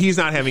 and he's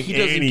not having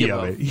any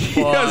of it.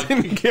 He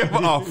doesn't give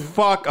a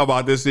fuck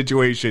about this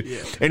situation,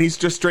 and he's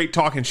just straight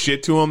talking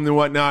shit to him and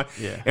whatnot.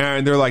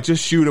 And they're like,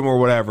 "Just shoot him or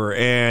whatever."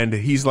 And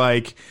he's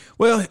like,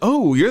 "Well,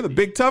 you're the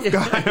big tough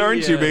guy,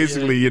 aren't you?"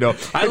 Basically, you know.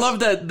 I love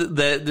that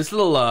this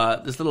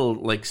little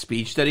like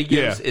speech that he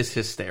gives is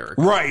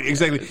hysterical. Right,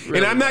 exactly. Really,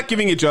 and I'm not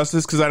giving it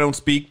justice because I don't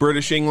speak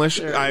British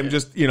English. I'm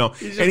just, you know,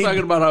 he's just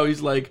talking about how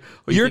he's like,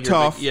 you're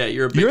tough.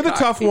 You're the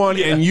tough one,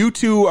 and you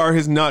two are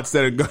his nuts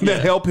that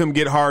help him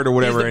get hard or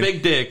whatever. He's the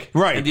big dick,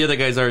 right? And the other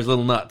guys are his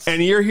little nuts.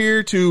 And you're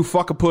here to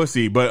fuck a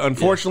pussy, but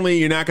unfortunately,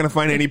 you're not going to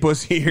find any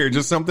pussy here.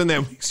 Just something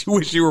that makes you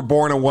wish you were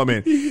born a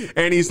woman.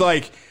 And he's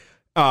like.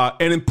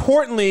 And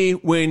importantly,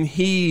 when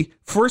he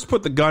first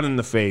put the gun in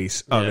the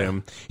face of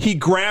him, he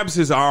grabs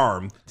his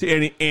arm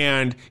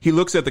and he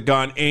looks at the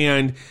gun,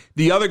 and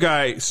the other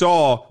guy,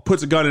 Saul,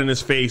 puts a gun in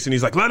his face and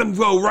he's like, "Let him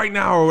go right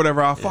now," or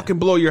whatever. "I'll fucking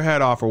blow your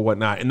head off," or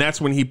whatnot. And that's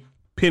when he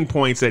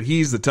pinpoints that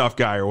he's the tough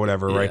guy or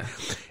whatever, right?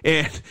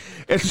 And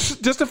it's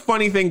just a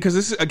funny thing because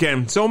this is,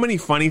 again, so many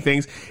funny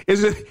things.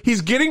 Is that he's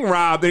getting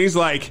robbed and he's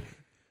like,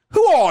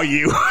 "Who are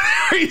you?"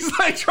 He's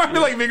like trying to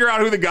like figure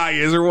out who the guy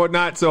is or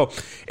whatnot. So,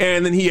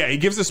 and then he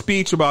gives a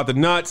speech about the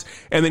nuts,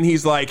 and then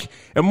he's like,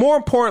 and more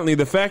importantly,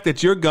 the fact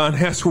that your gun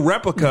has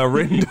replica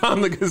written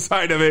down the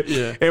side of it,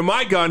 and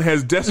my gun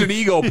has Desert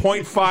Eagle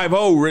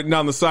 .50 written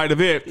down the side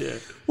of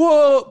it.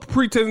 Well,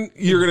 pretend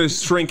you're gonna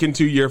shrink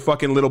into your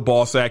fucking little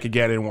ball sack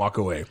again and walk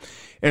away.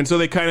 And so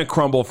they kind of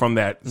crumble from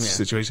that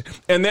situation.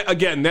 And that,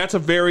 again, that's a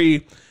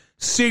very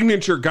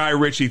signature Guy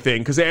Ritchie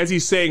thing, because as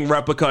he's saying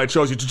replica, it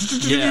shows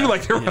you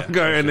like the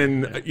replica, and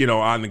then you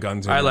know on the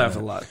guns. I laughed a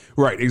lot.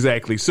 Right,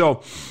 exactly.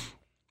 So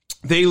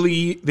they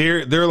leave.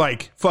 They're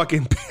like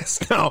fucking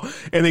pissed now,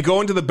 and they go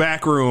into the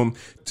back room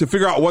to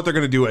figure out what they're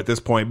going to do at this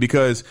point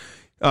because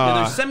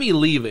they're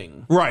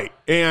semi-leaving. Right,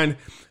 and.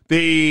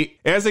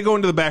 As they go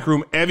into the back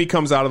room, Evie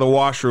comes out of the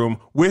washroom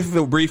with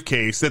the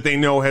briefcase that they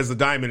know has the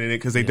diamond in it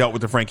because they dealt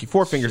with the Frankie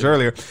Four Fingers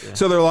earlier.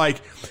 So they're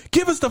like,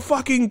 "Give us the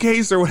fucking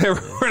case or whatever.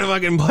 We're gonna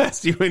fucking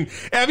blast you." And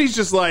Evie's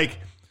just like,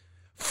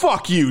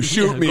 "Fuck you,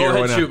 shoot me or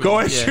whatever. Go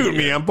ahead, shoot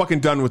me. I'm fucking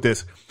done with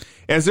this."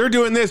 As they're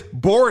doing this,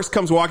 Boris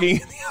comes walking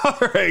in the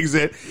other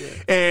exit,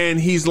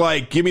 and he's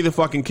like, "Give me the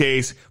fucking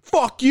case.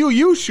 Fuck you,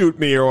 you shoot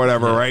me or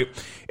whatever," right?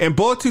 And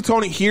Bullet Tooth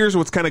Tony hears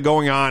what's kind of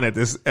going on at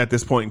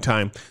this point in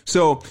time.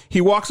 So he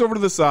walks over to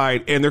the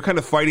side, and they're kind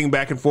of fighting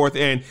back and forth.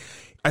 And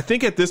I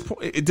think at this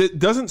point, it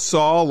doesn't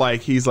Saul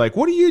like he's like,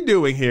 "What are you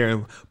doing here?"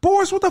 And,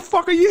 "Boris, what the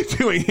fuck are you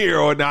doing here?"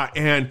 or not?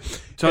 And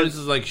Tony's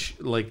is like,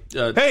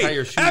 "Hey, tie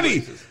your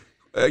Abby."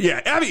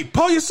 Abby,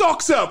 pull your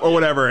socks up or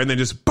whatever, and then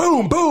just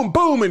boom, boom,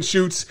 boom, and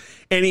shoots.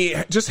 And he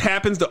just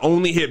happens to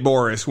only hit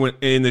Boris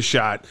in the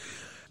shot.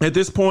 At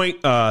this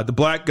point, the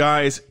black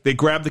guys, they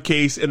grab the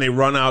case and they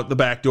run out the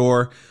back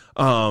door.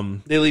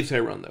 They leave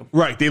Tyrone, though.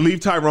 Right, they leave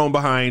Tyrone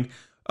behind.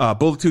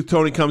 Bullet Tooth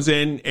Tony comes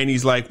in and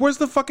he's like, "Where's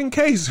the fucking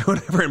case?" or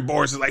whatever. And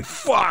Boris is like,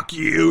 "Fuck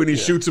you," and he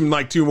shoots him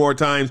like 2 more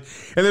times.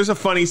 And there's a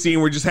funny scene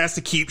where he just has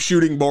to keep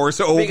shooting Boris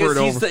over and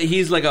over.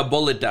 He's like a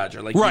bullet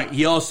dodger. Like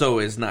he also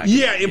is not.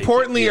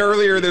 Importantly,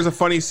 earlier there's a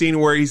funny scene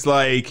where he's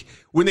like,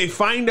 when they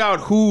find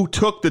out who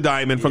took the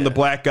diamond from the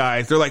black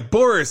guys, they're like,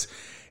 "Boris."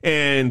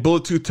 And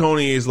Bullet Tooth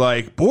Tony is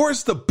like,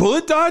 "Boris the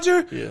bullet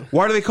dodger?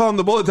 Why do they call him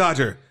the bullet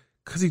dodger?"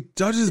 "Because he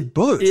dodges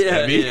bullets,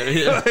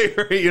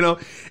 you know."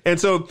 And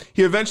so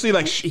he eventually,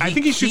 like, I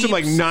think he shoots him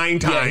like 9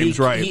 times,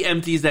 right? He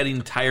empties that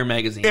entire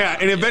magazine. Yeah,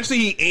 and eventually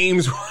he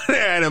aims one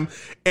at him,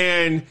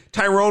 and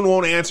Tyrone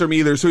won't answer him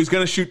either. So he's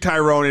going to shoot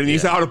Tyrone, and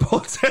he's out of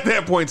bullets at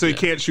that point, so he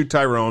can't shoot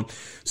Tyrone.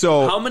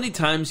 So how many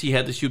times he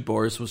had to shoot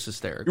Boris was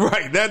hysterical.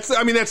 Right. That's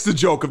the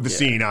joke of the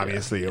scene,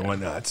 obviously, and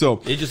whatnot.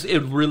 So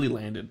it really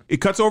landed. It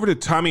cuts over to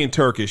Tommy and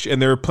Turkish,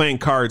 and they're playing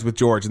cards with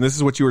George. And this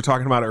is what you were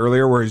talking about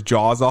earlier, where his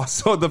jaw's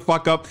also the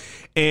fuck up.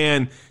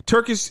 And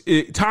Tommy's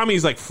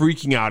like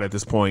freaking out at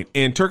this point,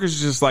 and Turkish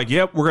is just like,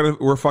 "Yep,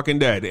 we're fucking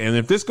dead. And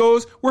if this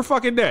goes, we're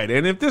fucking dead.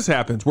 And if this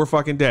happens, we're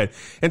fucking dead."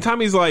 And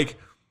Tommy's like,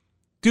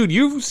 "Dude,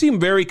 you seem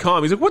very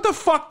calm." He's like, "What the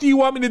fuck do you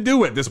want me to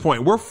do at this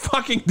point? We're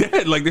fucking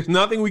dead. Like, there's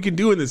nothing we can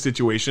do in this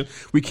situation.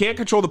 We can't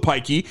control the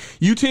pikey.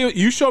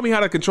 You show me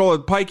how to control a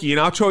pikey, and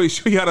I'll show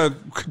you how to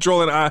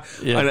control an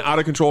out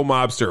of control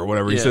mobster," or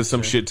whatever. He says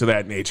some shit to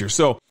that nature.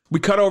 So we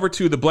cut over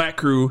to the black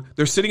crew.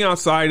 They're sitting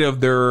outside of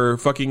their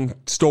fucking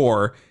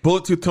store.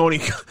 Bullet Tooth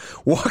Tony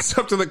walks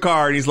up to the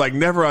car, and he's like,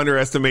 "Never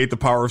underestimate the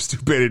power of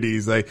stupidity."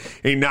 He's like,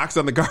 and he knocks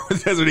on the car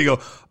with Desert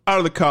Eagle. "Out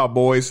of the car,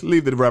 boys.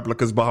 Leave the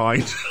replicas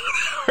behind."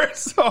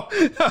 So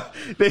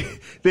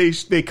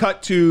they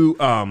cut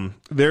to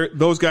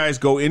those guys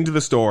go into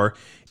the store.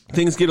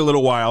 Things get a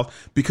little wild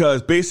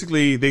because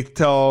basically they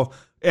tell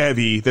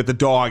Evie that the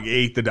dog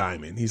ate the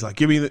diamond. He's like,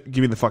 give me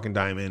the fucking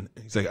diamond.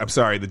 He's like, I'm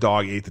sorry, the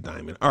dog ate the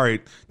diamond. All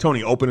right,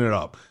 Tony, open it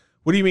up.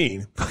 What do you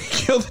mean?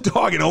 Kill the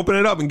dog and open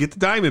it up and get the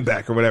diamond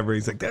back or whatever.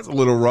 He's like, that's a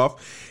little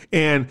rough.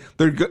 And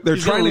they're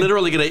He's trying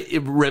literally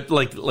gonna rip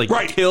like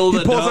right. kill the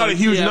dog. He pulls out a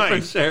huge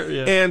knife. For sure,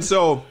 yeah. And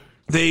so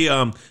they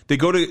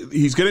go to,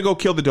 he's gonna go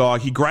kill the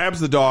dog. He grabs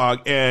the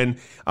dog and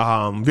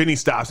Vinny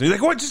stops him. He's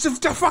like, what?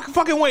 Just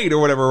fucking wait or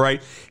whatever,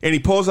 right? And he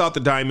pulls out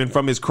the diamond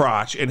from his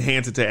crotch and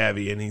hands it to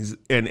Evie.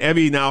 And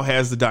Evie now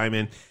has the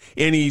diamond.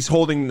 And he's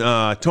holding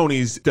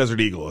Tony's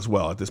Desert Eagle as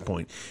well at this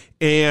point.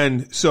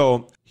 And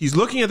so he's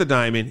looking at the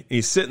diamond, and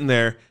he's sitting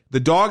there.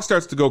 The dog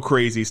starts to go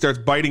crazy, starts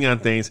biting on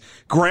things,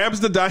 grabs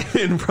the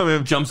diamond from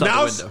him, jumps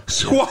out the window,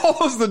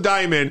 swallows the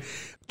diamond,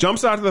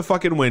 jumps out of the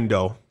fucking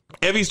window.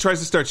 Evie tries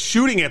to start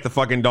shooting at the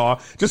fucking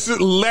dog, just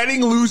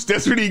letting loose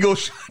Desert Eagle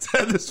shots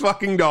at this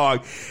fucking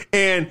dog.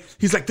 And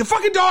he's like, the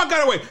fucking dog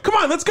got away. Come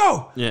on, let's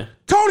go. Yeah.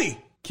 Tony.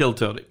 Kill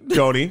Tony.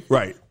 Tony,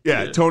 right.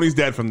 Yeah, Tony's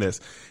dead from this.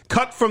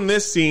 Cut from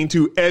this scene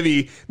to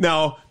Evie.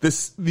 Now,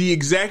 the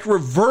exact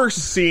reverse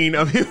scene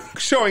of him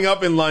showing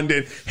up in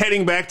London,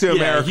 heading back to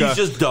America. He's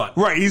just done.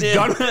 Right, he's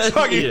done with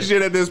talking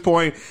shit at this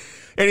point.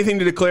 Anything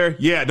to declare?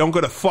 Yeah, don't go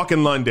to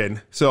fucking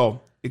London.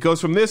 So it goes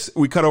from this,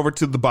 we cut over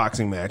to the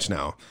boxing match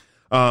now.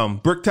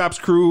 Bricktop's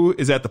crew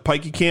is at the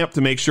Pikey camp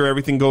to make sure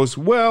everything goes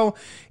well,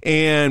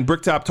 and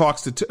Bricktop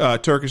talks to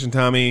Turkish and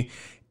Tommy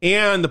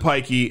and the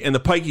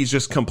Pikey's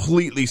just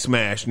completely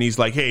smashed, and he's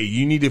like, hey,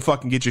 you need to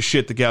fucking get your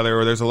shit together,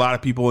 or there's a lot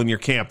of people in your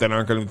camp that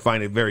aren't going to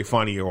find it very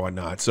funny or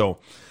whatnot. So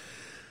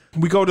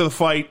we go to the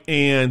fight,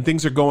 and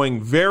things are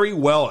going very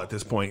well at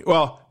this point.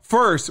 Well,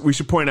 first, we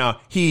should point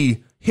out,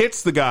 he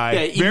hits the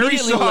guy very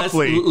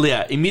softly.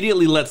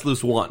 Immediately lets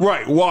loose one.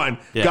 Right, one.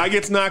 Yeah. Guy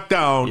gets knocked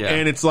down,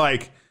 and it's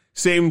like,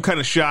 same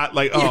kind of shot,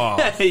 like, oh,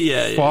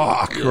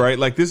 fuck, right?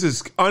 Like, this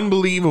is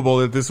unbelievable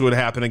that this would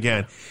happen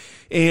again.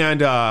 And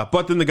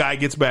but then the guy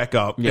gets back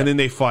up, and then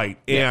they fight,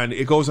 and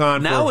it goes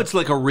on. Now it's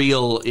like a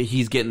real.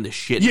 He's getting the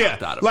shit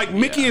knocked out of him. Like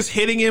Mickey is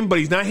hitting him, but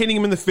he's not hitting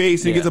him in the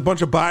face. And he gets a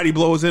bunch of body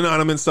blows in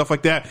on him and stuff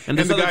like that. And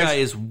this other guy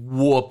is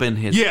whooping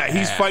his. Yeah,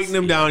 he's fighting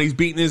him down. He's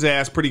beating his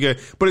ass pretty good.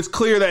 But it's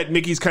clear that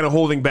Mickey's kind of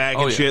holding back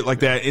and shit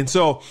like that. And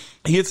so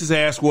he gets his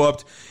ass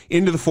whooped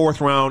into the fourth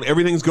round.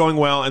 Everything's going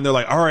well, and they're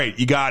like, "All right,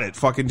 you got it.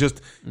 Fucking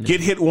just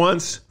get hit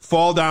once,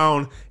 fall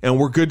down, and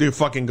we're good to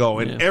fucking go."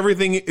 And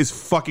everything is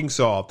fucking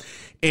solved.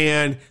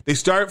 And they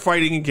start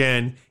fighting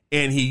again,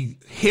 and he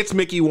hits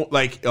Mickey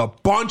like a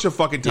bunch of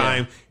fucking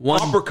time. One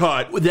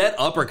uppercut. That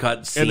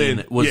uppercut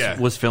scene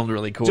was filmed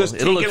really cool. Just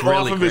taking it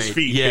off of his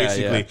feet,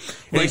 basically.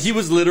 Yeah. Like he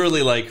was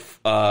literally like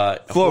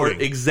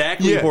floating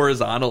exactly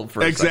horizontal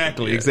for a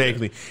second.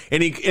 Exactly.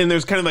 And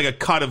there's kind of like a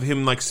cut of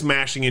him like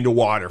smashing into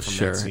water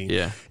from that scene.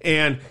 Yeah.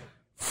 And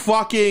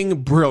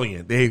fucking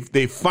brilliant.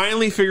 They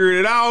finally figured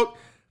it out.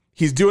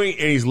 He's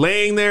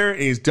laying there,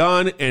 and he's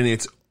done, and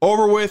it's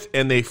over with,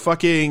 and they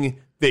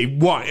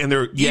won, and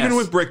they're even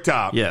with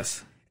Bricktop.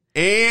 Yes.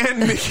 And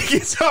Mickey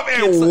gets up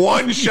and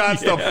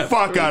one-shots the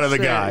fuck out of the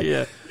guy.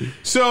 Yeah.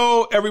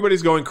 So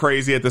everybody's going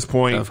crazy at this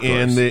point,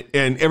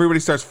 and everybody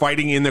starts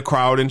fighting in the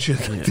crowd and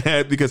shit like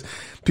that, because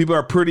people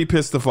are pretty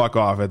pissed the fuck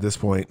off at this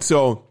point.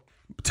 So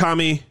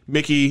Tommy,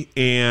 Mickey,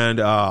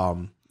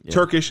 and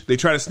Turkish, they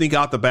try to sneak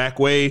out the back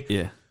way.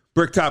 Yeah.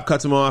 Bricktop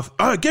cuts him off.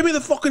 Give me the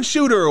fucking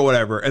shooter or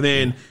whatever. And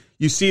then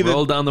you see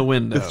roll down the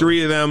window. The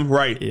three of them,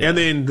 right. Yeah. And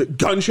then the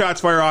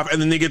gunshots fire off,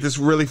 and then they get this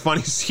really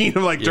funny scene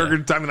of like Turkish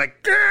and Tommy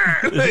like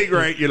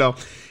right, you know.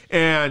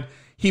 And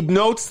he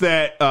notes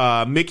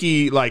that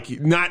Mickey, like,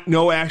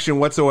 no action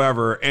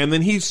whatsoever. And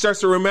then he starts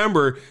to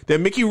remember that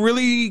Mickey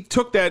really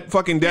took that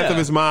fucking death of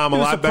his mom a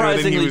lot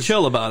better than he was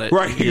chill about it.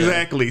 Right,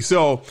 exactly.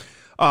 So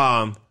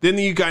then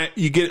you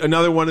get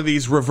another one of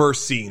these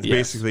reverse scenes,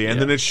 basically, and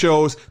then it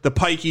shows the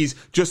Pikeys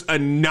just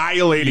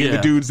annihilating the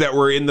dudes that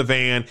were in the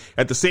van.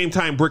 At the same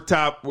time,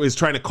 Bricktop is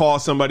trying to call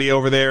somebody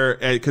over there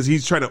because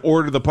he's trying to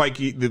order them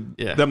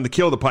to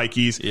kill the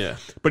Pikeys. Yeah.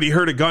 But he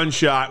heard a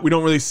gunshot. We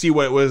don't really see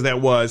what it was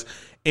that was.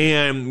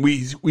 And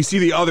we see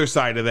the other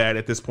side of that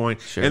at this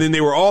point. Sure. And then they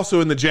were also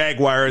in the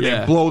Jaguar, and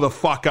they blow the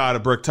fuck out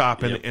of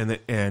Bricktop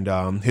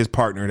and his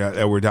partner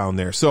that were down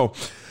there. So,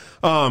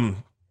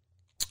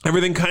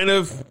 everything kind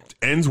of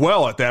ends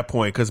well at that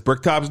point because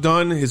Bricktop's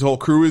done, his whole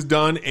crew is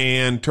done,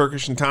 and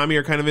Turkish and Tommy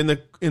are kind of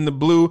in the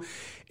blue,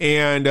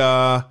 and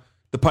the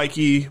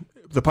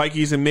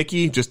Pikeys and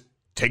Mickey just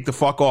take the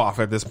fuck off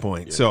at this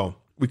point. Yeah. So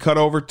we cut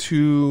over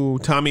to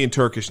Tommy and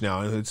Turkish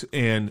now,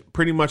 and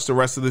pretty much the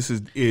rest of this is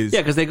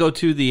because they go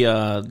to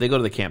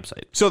the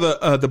campsite. So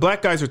the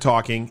black guys are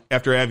talking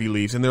after Evie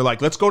leaves, and they're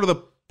like, "Let's go to the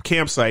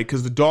campsite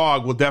because the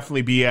dog will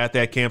definitely be at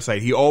that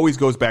campsite. He always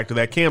goes back to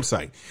that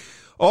campsite."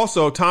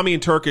 Also, Tommy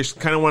and Turkish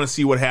kind of want to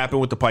see what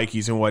happened with the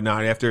Pikeys and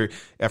whatnot after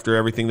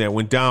everything that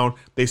went down.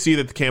 They see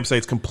that the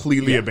campsite's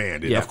completely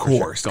abandoned, of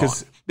course,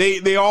 because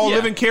they all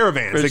live in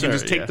caravans. They can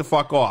just take the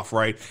fuck off,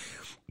 right?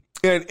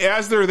 And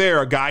as they're there,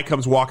 a guy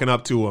comes walking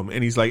up to him,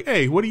 and he's like,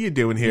 "Hey, what are you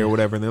doing here?" or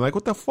whatever. And they're like,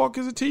 "What the fuck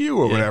is it to you?"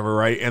 or whatever,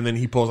 right? And then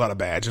he pulls out a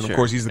badge, and of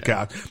course he's the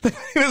cop. This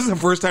is the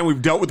first time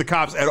we've dealt with the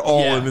cops at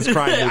all in this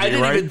crime movie, I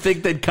didn't right? even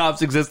think that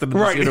cops existed in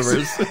this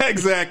universe.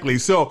 Exactly.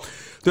 So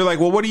they're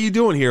like, "Well, what are you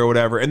doing here?" or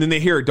whatever. And then they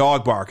hear a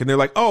dog bark, and they're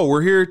like, "Oh,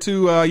 we're here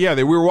to,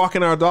 we were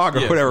walking our dog,"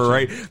 or whatever,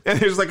 right? And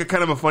there's like a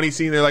kind of a funny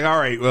scene. They're like, "All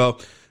right,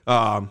 well."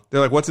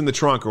 They're like, "What's in the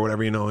trunk?" or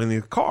whatever, in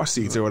the car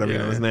seats or whatever,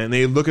 and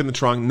they look in the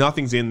trunk,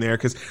 nothing's in there.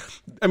 Cause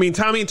I mean,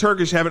 Tommy and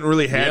Turkish haven't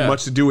really had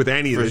much to do with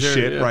any of this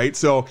shit. Right.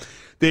 So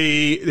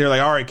they're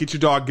like, "All right, get your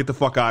dog, get the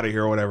fuck out of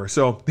here," or whatever.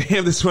 So they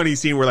have this funny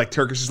scene where like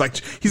Turkish is like,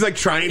 he's like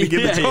trying to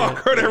get the dog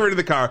or whatever into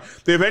the car.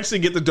 They eventually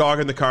get the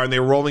dog in the car and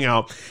they're rolling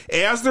out.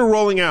 As they're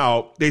rolling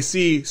out, they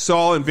see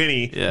Saul and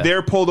Vinny.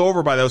 They're pulled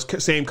over by those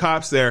same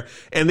cops there,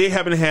 and they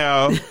happen to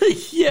have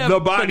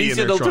the body in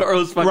their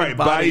trunk. Right,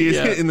 body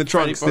is in the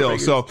trunk still.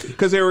 So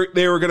because they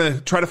were gonna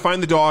try to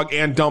find the dog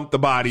and dump the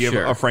body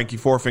of Frankie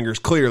Four Fingers,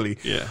 clearly.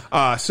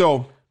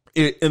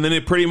 And then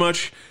it pretty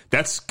much,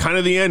 that's kind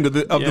of the end of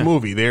the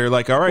movie. They're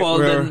like, "All right." Well,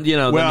 then they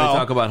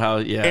talk about how,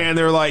 and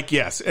they're like,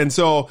 yes. And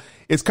so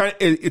it kind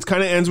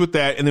of ends with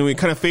that, and then it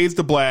kind of fades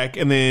to black,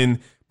 and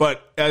then,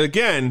 but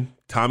again,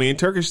 Tommy and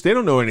Turkish, they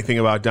don't know anything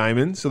about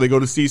diamonds, so they go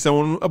to see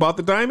someone about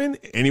the diamond.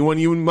 Anyone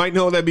you might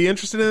know that'd be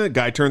interested in it.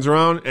 Guy turns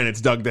around, and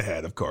it's Doug the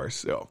Head, of course.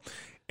 So,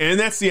 and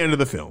that's the end of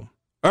the film.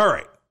 All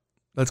right,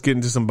 let's get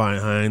into some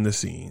behind the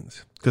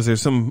scenes, because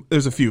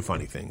there's a few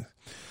funny things.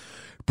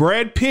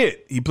 Brad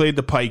Pitt, he played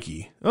the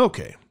Pikey.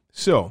 Okay,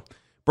 so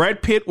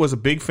Brad Pitt was a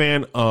big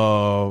fan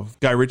of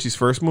Guy Ritchie's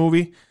first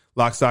movie,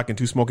 Lock, Stock, and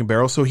Two Smoking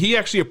Barrels. So he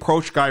actually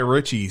approached Guy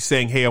Ritchie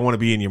saying, "Hey, I want to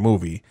be in your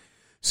movie."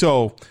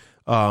 So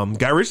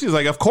Guy Ritchie's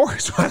like, "Of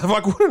course. Why the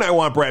fuck wouldn't I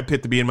want Brad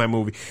Pitt to be in my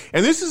movie?"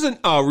 And this is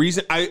a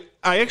reason I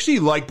actually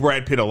like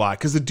Brad Pitt a lot,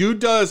 because the dude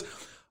does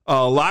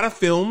a lot of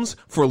films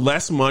for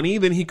less money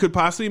than he could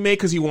possibly make,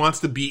 because he wants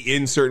to be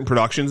in certain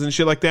productions and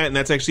shit like that. And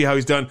that's actually how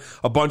he's done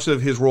a bunch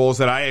of his roles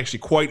that I actually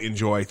quite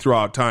enjoy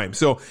throughout time.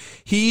 So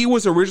he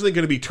was originally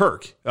going to be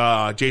Turk,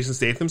 Jason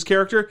Statham's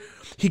character.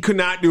 He could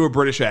not do a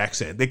British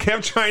accent. They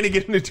kept trying to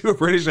get him to do a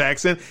British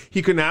accent.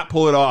 He could not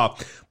pull it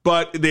off.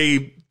 But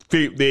they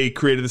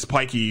created this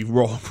Pikey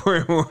role for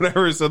him or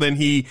whatever. So then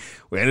he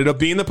ended up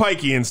being the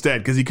Pikey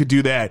instead, because he could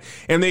do that.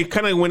 And they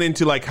kind of went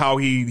into like how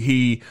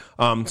he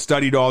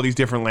studied all these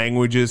different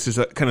languages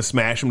to kind of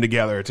smash them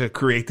together to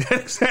create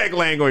that exact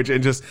language,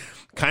 and just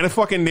kind of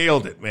fucking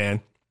nailed it,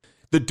 man.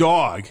 The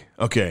dog.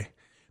 Okay.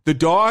 The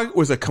dog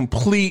was a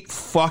complete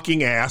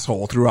fucking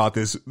asshole throughout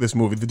this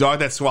movie. The dog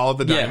that swallowed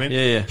the diamond.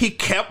 He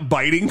kept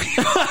biting me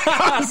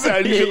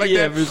outside and shit like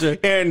that. For sure.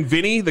 And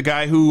Vinny, the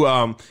guy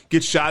who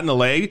gets shot in the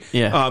leg.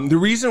 One of the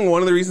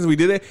reasons we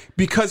did it,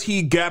 because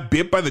he got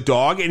bit by the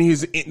dog and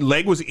his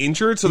leg was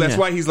injured. So that's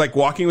why he's like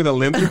walking with a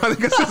limp throughout,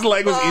 because his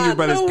leg was injured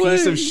by this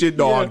piece of shit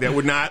dog that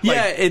would not.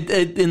 Like,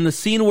 in the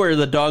scene where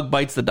the dog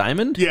bites the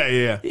diamond.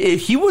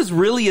 He was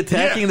really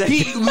attacking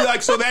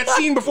that. So that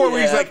scene before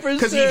where he's like,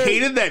 because he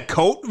hated that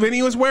coat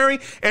Vinny was wearing,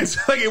 and so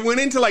like it went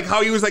into like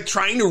how he was like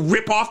trying to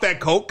rip off that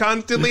coat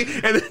constantly,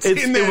 and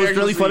it was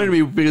really funny to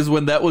me, because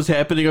when that was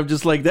happening, I'm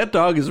just like, that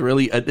dog is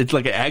really, it's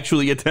like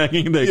actually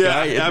attacking the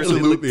guy. It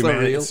absolutely, really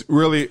man. It's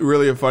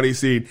really a funny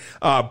scene.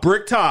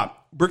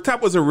 Bricktop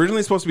was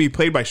originally supposed to be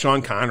played by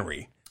Sean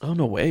Connery. Oh,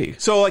 no way.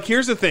 So, like,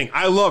 here's the thing.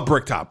 I love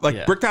Bricktop.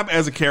 Like, Bricktop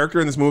as a character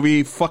in this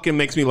movie fucking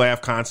makes me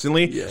laugh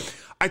constantly.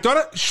 I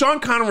thought Sean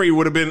Connery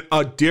would have been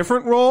a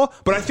different role,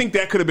 but I think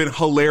that could have been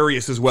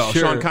hilarious as well.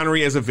 Sean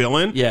Connery as a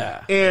villain.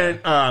 And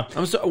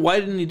why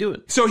didn't he do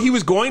it? So he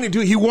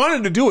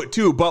wanted to do it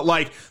too, but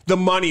like the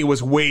money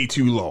was way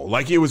too low.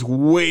 Like it was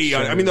way,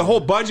 I mean, the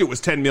whole budget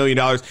was $10 million,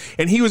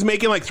 and he was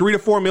making like $3 to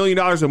 $4 million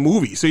a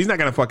movie. So he's not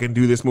going to fucking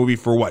do this movie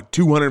for what,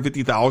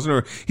 $250,000,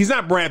 or he's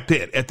not Brad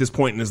Pitt at this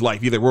point in his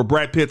life either, where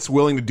Brad Pitt's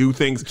willing to do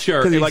things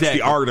because he likes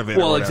the art of it.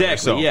 Well,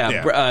 exactly.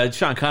 So,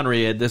 Sean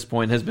Connery at this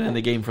point has been in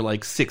the game for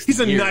like 60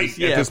 years. He's a knight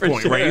at this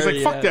point, right? He's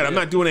like, fuck that. I'm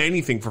not doing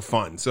anything for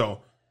fun.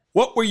 So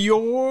what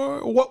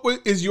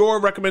is your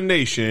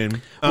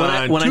recommendation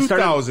on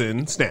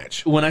 2000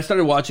 Snatch? When I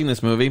started watching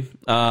this movie,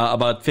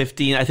 about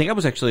 15, I think I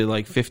was actually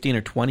like 15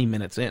 or 20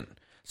 minutes in.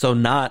 So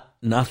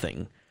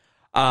nothing.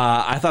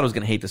 I thought I was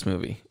going to hate this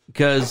movie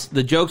because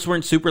the jokes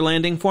weren't super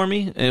landing for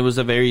me. It was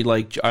a very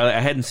I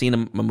hadn't seen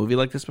a movie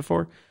like this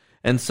before.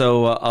 And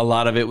so a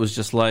lot of it was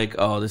just like,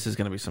 oh, this is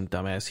going to be some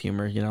dumbass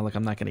humor, like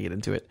I'm not going to get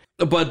into it.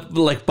 But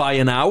like by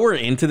an hour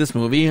into this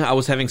movie, I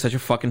was having such a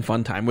fucking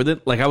fun time with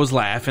it. Like I was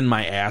laughing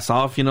my ass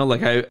off,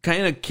 like I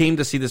kind of came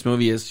to see this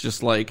movie as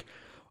just like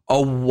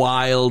a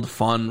wild,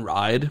 fun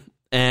ride.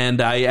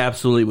 And I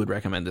absolutely would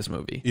recommend this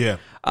movie. Yeah.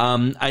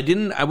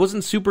 I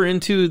wasn't super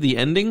into the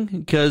ending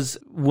because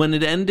when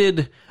it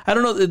ended, I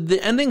don't know,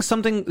 the ending,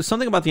 something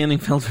about the ending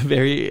felt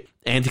very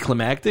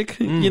anticlimactic,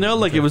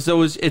 like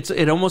okay.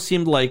 It almost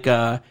seemed like,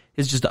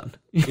 it's just done.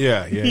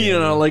 Yeah.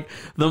 Like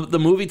the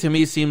movie to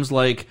me seems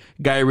like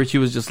Guy Ritchie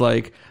was just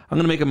like, I'm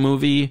going to make a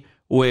movie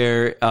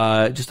where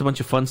just a bunch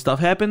of fun stuff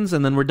happens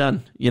and then we're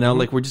done. You know,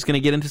 like we're just going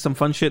to get into some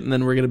fun shit and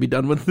then we're going to be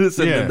done with this.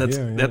 And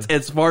then that's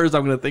as far as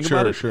I'm going to think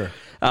about it. Sure.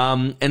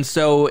 And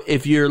so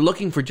if you're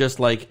looking for just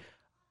like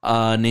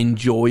an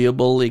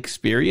enjoyable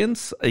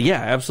experience,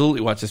 absolutely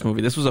watch this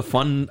movie. This was a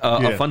fun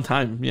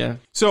time. Yeah.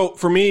 So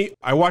for me,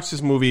 I watched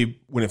this movie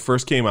when it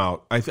first came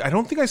out. I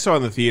don't think I saw it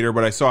in the theater,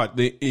 but I saw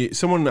it.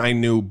 Someone I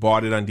knew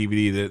bought it on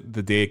DVD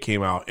the day it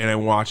came out, and I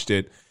watched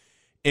it,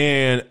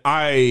 and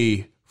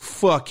I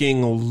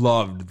fucking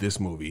loved this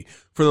movie.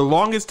 For the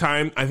longest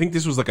time, I think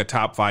this was like a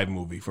top 5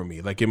 movie for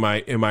me, like in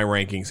my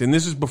rankings. And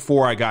this is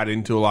before I got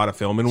into a lot of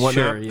film and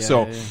whatnot.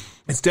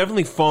 It's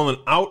definitely fallen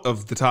out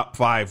of the top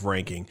 5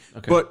 ranking.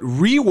 Okay. But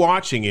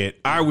rewatching it,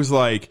 I was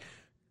like,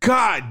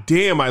 God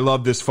damn, I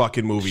love this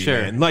fucking movie,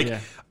 man. Like,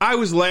 I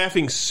was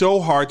laughing so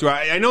hard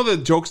throughout. I know the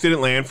jokes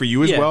didn't land for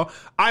you as well.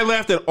 I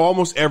laughed at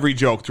almost every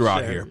joke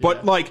throughout here.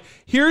 But like,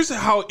 here's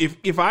how,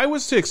 if I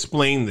was to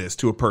explain this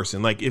to a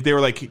person, like if they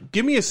were like,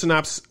 give me a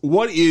synopsis,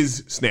 what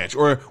is Snatch?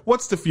 Or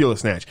what's the feel of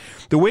Snatch?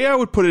 The way I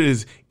would put it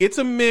is, it's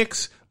a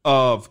mix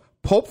of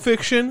Pulp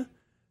Fiction,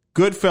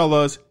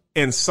 Goodfellas,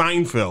 and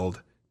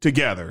Seinfeld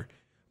together,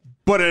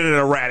 but at an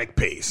erratic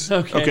pace.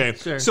 Okay.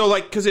 Sure. So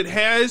like, because it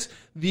has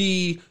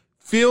the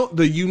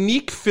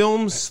unique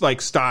films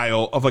like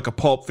style of like a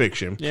Pulp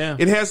Fiction. Yeah.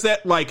 It has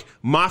that like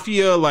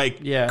mafia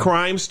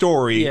crime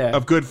story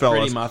of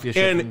Goodfellas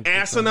and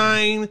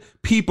asinine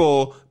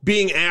people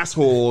being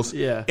assholes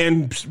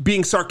and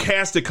being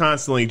sarcastic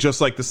constantly, just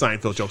like the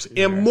Seinfeld jokes.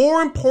 And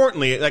more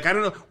importantly, like, I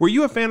don't know, were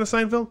you a fan of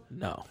Seinfeld?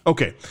 No.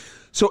 Okay.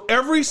 So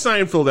every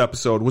Seinfeld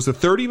episode was a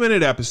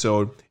 30-minute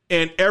episode,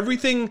 and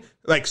everything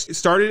like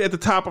started at the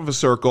top of a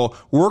circle,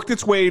 worked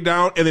its way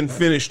down, and then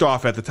finished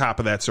off at the top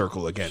of that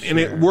circle again. And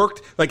it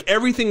worked, like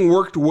everything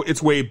worked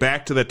its way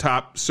back to the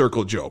top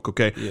circle joke,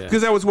 okay?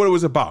 Because that was what it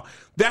was about.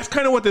 That's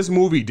kind of what this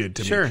movie did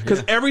to me.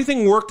 Because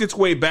everything worked its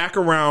way back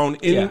around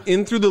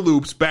in through the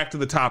loops back to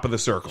the top of the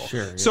circle.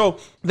 So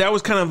that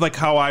was kind of like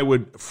how I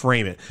would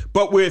frame it.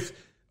 But with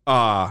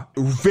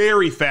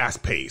very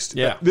fast paced.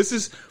 This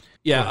is...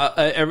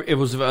 it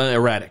was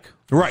erratic.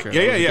 Right. Sure.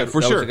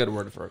 For sure. That was a good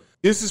word for it.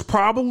 This is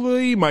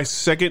probably my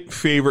second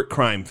favorite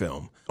crime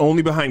film,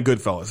 only behind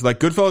Goodfellas. Like,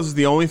 Goodfellas is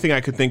the only thing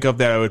I could think of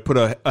that I would put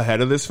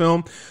ahead of this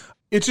film.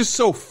 It's just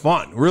so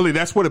fun. Really,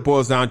 that's what it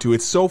boils down to.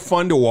 It's so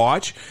fun to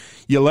watch.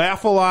 You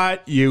laugh a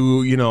lot.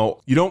 You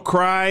don't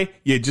cry.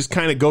 You just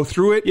kind of go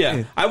through it.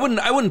 Yeah, I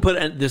wouldn't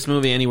put this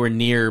movie anywhere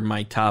near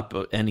my top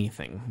of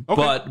anything.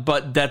 Okay.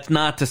 But that's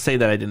not to say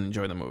that I didn't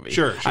enjoy the movie.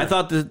 Sure. I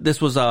thought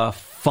this was a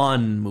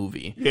fun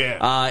movie.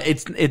 Yeah.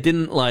 It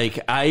didn't like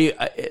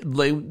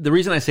the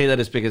reason I say that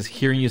is because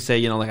hearing you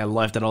say, like, I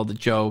laughed at all the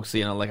jokes,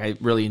 like I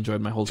really enjoyed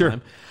my whole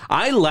time.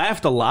 I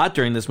laughed a lot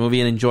during this movie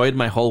and enjoyed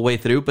my whole way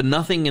through, but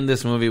nothing in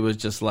this movie was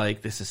just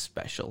like, this is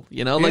special.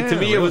 Like, to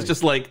me, it was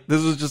just like,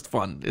 this was just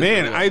fun.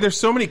 Man, there's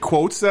so many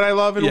quotes that I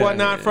love and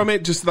whatnot from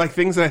it, just like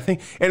things that I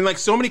think, and like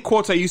so many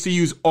quotes I used to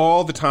use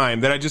all the time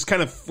that I just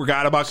kind of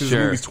forgot about because the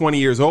movie's 20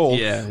 years old.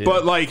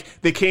 But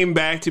like, they came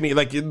back to me,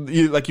 like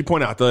you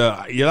point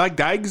out, you like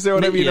Dykes or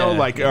whatever,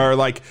 or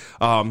like,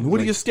 what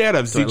do you stat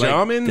of? Siege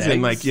almonds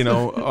and like,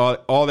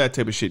 all that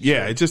type of shit.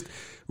 Yeah, it's just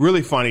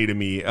really funny to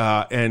me,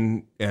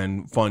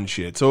 and fun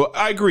shit. So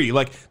I agree.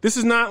 Like, this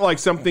is not like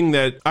something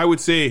that I would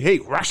say, hey,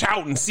 rush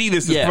out and see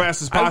this as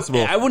fast as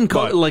possible. I wouldn't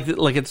call it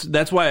like it's.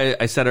 That's why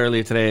I said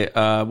earlier today,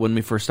 when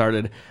we first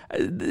started,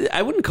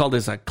 I wouldn't call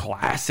this a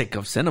classic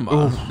of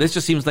cinema. Oof. This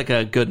just seems like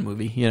a good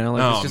movie.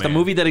 It's just a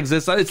movie that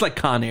exists. It's like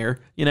Con Air.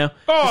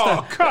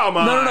 Oh, come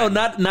on. No,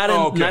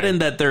 not in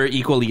that they're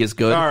equally as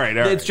good. All right.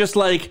 It's just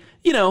like,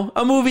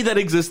 a movie that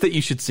exists that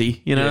you should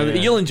see.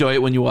 You'll enjoy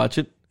it when you watch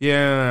it.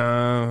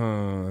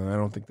 Yeah, I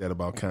don't think that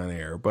about Con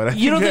Air, but I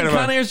don't think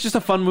Con Air is just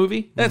a fun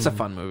movie? That's a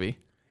fun movie.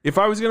 If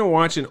I was going to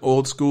watch an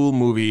old school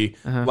movie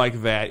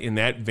like that, in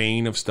that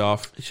vein of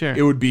stuff,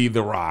 it would be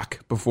The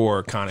Rock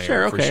before Con Air.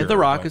 Sure, okay. For sure. The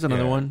Rock is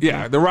another one.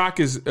 Yeah, The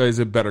Rock is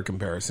a better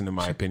comparison in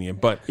my opinion.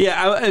 But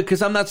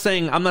because I'm not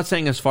saying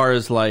as far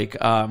as like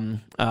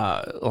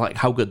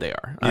how good they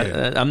are.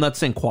 I'm not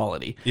saying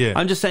quality. Yeah.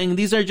 I'm just saying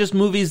these are just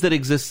movies that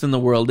exist in the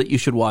world that you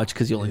should watch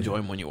because you'll enjoy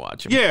them when you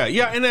watch them.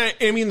 Yeah, and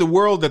I mean the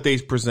world that they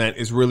present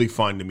is really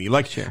fun to me.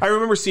 Like, I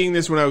remember seeing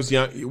this when I was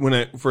young, when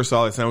I first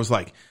saw this, and I was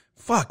like,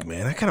 fuck,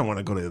 man, I kind of want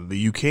to go to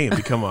the UK and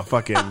become a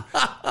fucking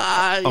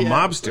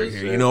mobster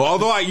here.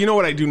 Although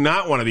what I do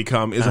not want to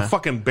become is a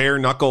fucking bare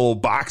knuckle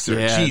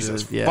boxer.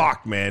 Jesus,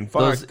 fuck, man,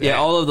 fuck.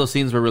 All of those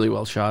scenes were really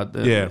well shot.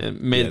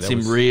 It made it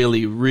seem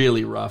really,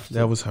 really rough.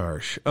 That was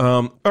harsh.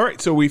 All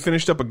right, so we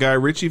finished up a Guy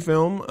Ritchie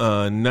film,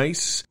 a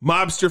nice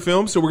mobster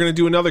film. So we're gonna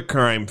do another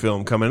crime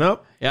film coming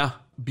up. Yeah.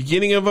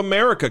 Beginning of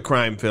America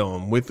crime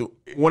film with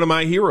one of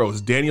my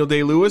heroes, Daniel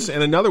Day-Lewis,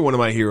 and another one of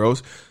my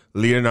heroes,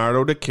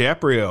 Leonardo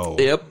DiCaprio.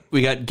 Yep.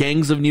 We got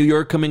Gangs of New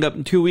York coming up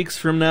in 2 weeks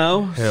from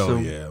now.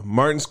 Hell yeah.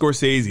 Martin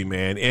Scorsese,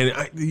 man. And,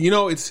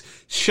 it's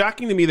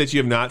shocking to me that you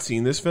have not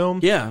seen this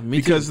film. Yeah, me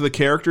because too. of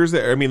the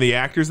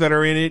actors that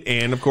are in it,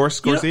 and, of course,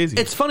 Scorsese.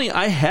 It's funny.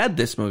 I had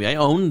this movie. I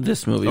owned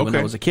this movie when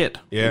I was a kid.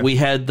 Yeah. We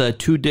had the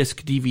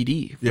 2-disc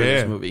DVD for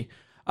this movie.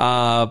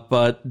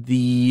 But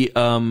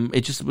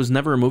it just was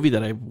never a movie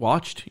that I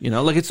watched.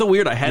 Like, it's so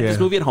weird. I had this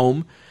movie at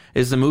home.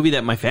 It's a movie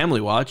that my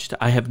family watched.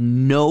 I have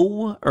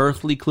no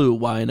earthly clue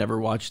why I never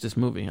watched this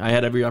movie. I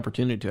had every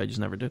opportunity to. I just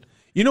never did.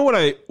 You know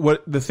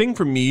what the thing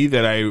for me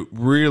that I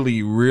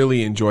really,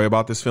 really enjoy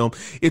about this film,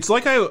 it's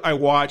like I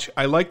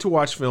like to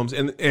watch films,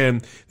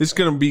 and this is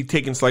going to be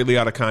taken slightly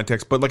out of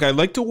context, but like I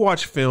like to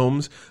watch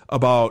films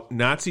about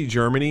Nazi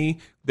Germany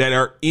that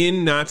are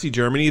in Nazi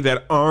Germany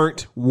that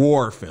aren't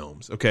war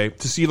films, okay?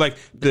 To see like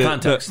the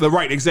context. The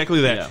right,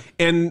 exactly that. Yeah.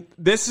 And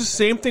this is the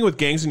same thing with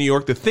Gangs of New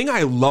York. The thing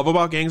I love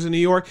about Gangs of New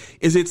York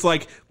is it's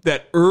like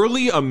that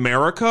early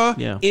America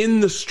in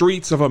the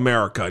streets of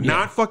America,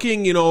 not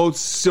fucking,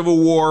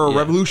 Civil War or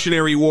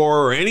Revolutionary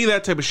War or any of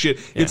that type of shit.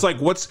 Yeah. It's like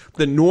what's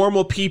the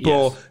normal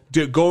people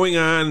going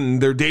on in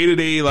their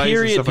day-to-day lives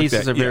and stuff like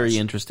that. Period pieces are very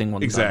interesting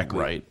ones. Exactly.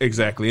 Right.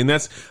 Exactly. And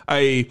that's,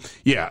 I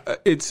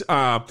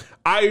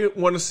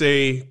want to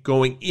say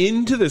going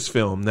into this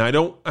film,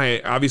 now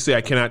obviously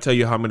I cannot tell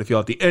you how I'm going to feel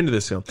at the end of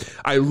this film.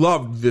 I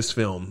loved this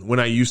film when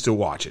I used to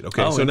watch it.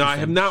 Okay. So now I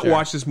have not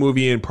watched this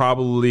movie in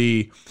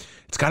probably,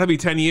 it's got to be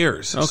 10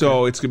 years. Okay.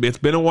 So it's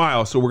been a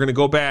while. So we're going to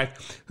go back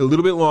a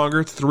little bit longer.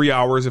 It's 3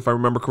 hours if I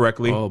remember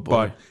correctly. Oh, boy.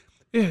 But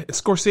yeah,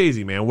 it's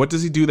Scorsese, man. What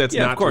does he do that's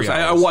not 3 hours? Of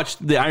course. I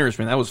watched The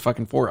Irishman. That was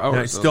fucking 4 hours.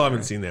 I still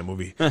haven't seen that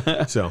movie.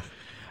 So...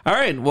 All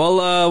right.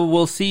 Well,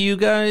 we'll see you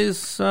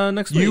guys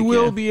next week. You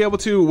will be able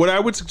to. What I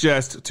would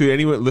suggest to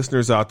any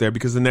listeners out there,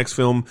 because the next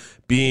film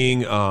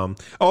being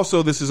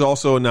also, this is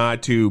also a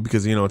nod to,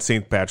 because it's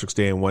St. Patrick's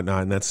Day and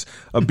whatnot, and that's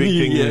a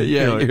big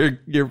thing.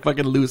 You're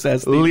fucking loose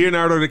ass.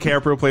 Leonardo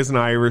DiCaprio plays an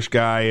Irish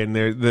guy, and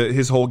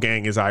his whole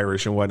gang is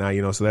Irish and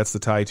whatnot. So that's the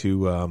tie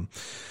to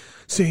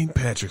St.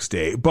 Patrick's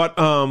Day. But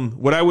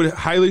what I would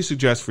highly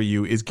suggest for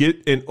you is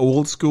get an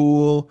old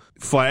school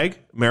flag,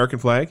 American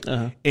flag,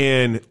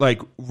 and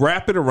like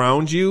wrap it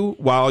around you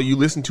while you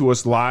listen to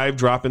us live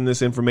dropping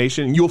this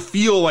information. You'll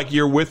feel like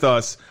you're with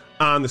us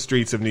on the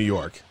streets of New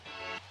York.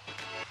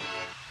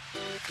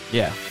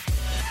 Yeah,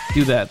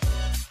 do that.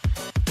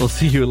 We'll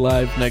see you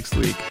live next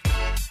week.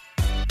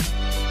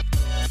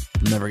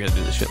 I'm never gonna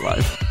do this shit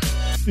live.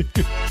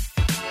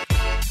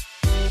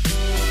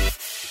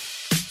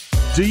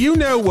 Do you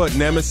know what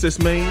nemesis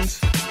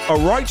means? A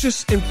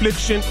righteous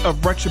infliction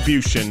of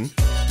retribution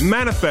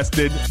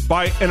manifested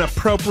by an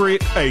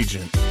appropriate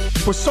agent,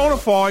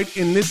 personified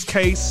in this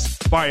case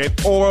by a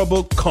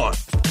horrible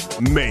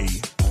cunt, me.